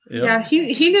 Yeah,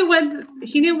 he knew when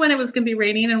it was going to be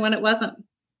raining and when it wasn't.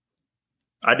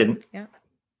 I didn't. Yeah.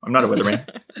 I'm not a weatherman.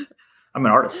 I'm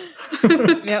an artist.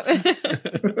 Yep.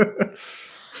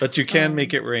 But you can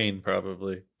make it rain,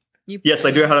 probably. Yes,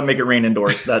 I do know how to make it rain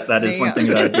indoors. That is one thing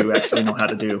that I do actually know how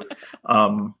to do.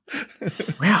 Wow,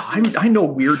 I know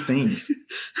weird things.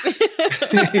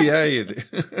 Yeah, you do.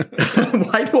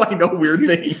 Why do I know weird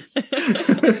things?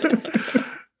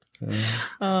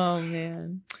 Oh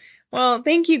man. Well,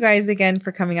 thank you guys again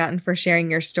for coming out and for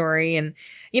sharing your story. And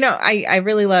I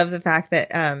really love the fact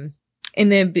that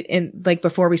like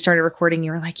before we started recording,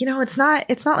 you were like, it's not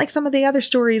like some of the other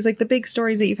stories, like the big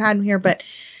stories that you've had in here, but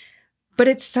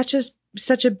it's such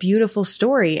a beautiful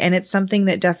story, and it's something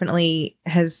that definitely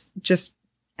has just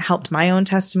helped my own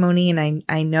testimony, and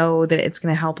I know that it's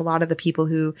going to help a lot of the people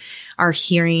who are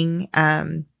hearing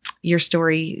your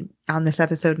story on this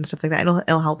episode and stuff like that.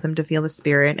 It'll help them to feel the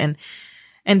spirit,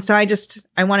 and so I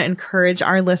want to encourage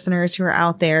our listeners who are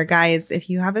out there, guys, if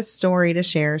you have a story to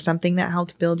share, something that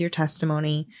helped build your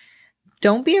testimony,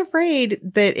 don't be afraid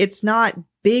that it's not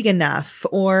big enough,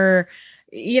 or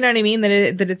you know what I mean? That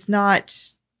it's not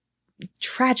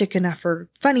tragic enough or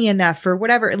funny enough or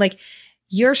whatever. Like,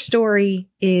 your story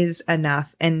is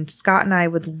enough. And Scott and I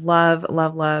would love,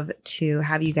 love, love to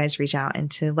have you guys reach out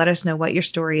and to let us know what your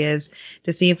story is,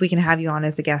 to see if we can have you on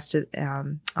as a guest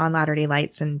on Latter-day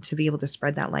Lights and to be able to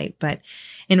spread that light. But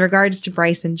in regards to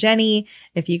Bryce and Jennie,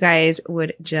 if you guys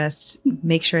would just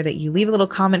make sure that you leave a little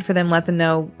comment for them, let them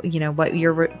know, what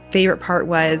your favorite part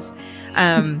was,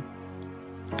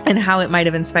 and how it might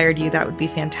have inspired you, that would be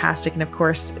fantastic. And of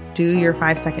course, do your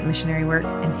 5-second missionary work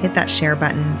and hit that share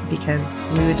button, because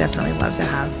we would definitely love to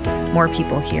have more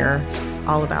people hear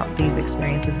all about these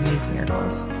experiences and these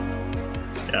miracles.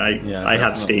 I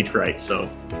have stage fright, so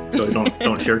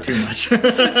don't share too much. Too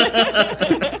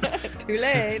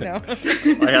late, no.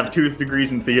 I have 2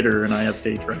 degrees in theater, and I have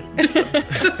stage fright. So.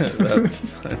 That's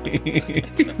funny.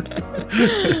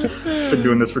 Been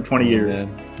doing this for 20 years.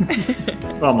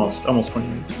 Almost 20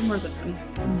 years. More than 20.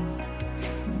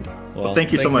 Well,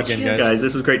 thank you so much, again, guys.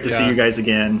 This was great to see you guys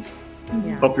again.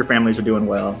 Yeah. Hope your families are doing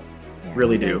well. Yeah,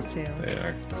 Really he do. does too. They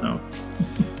are. So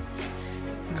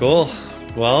Cool.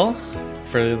 Well,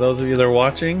 for those of you that are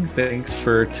watching, thanks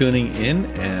for tuning in,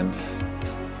 and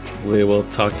we will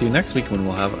talk to you next week when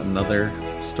we'll have another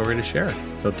story to share.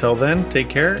 So till then, take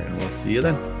care, and we'll see you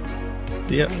then.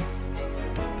 See ya. Bye.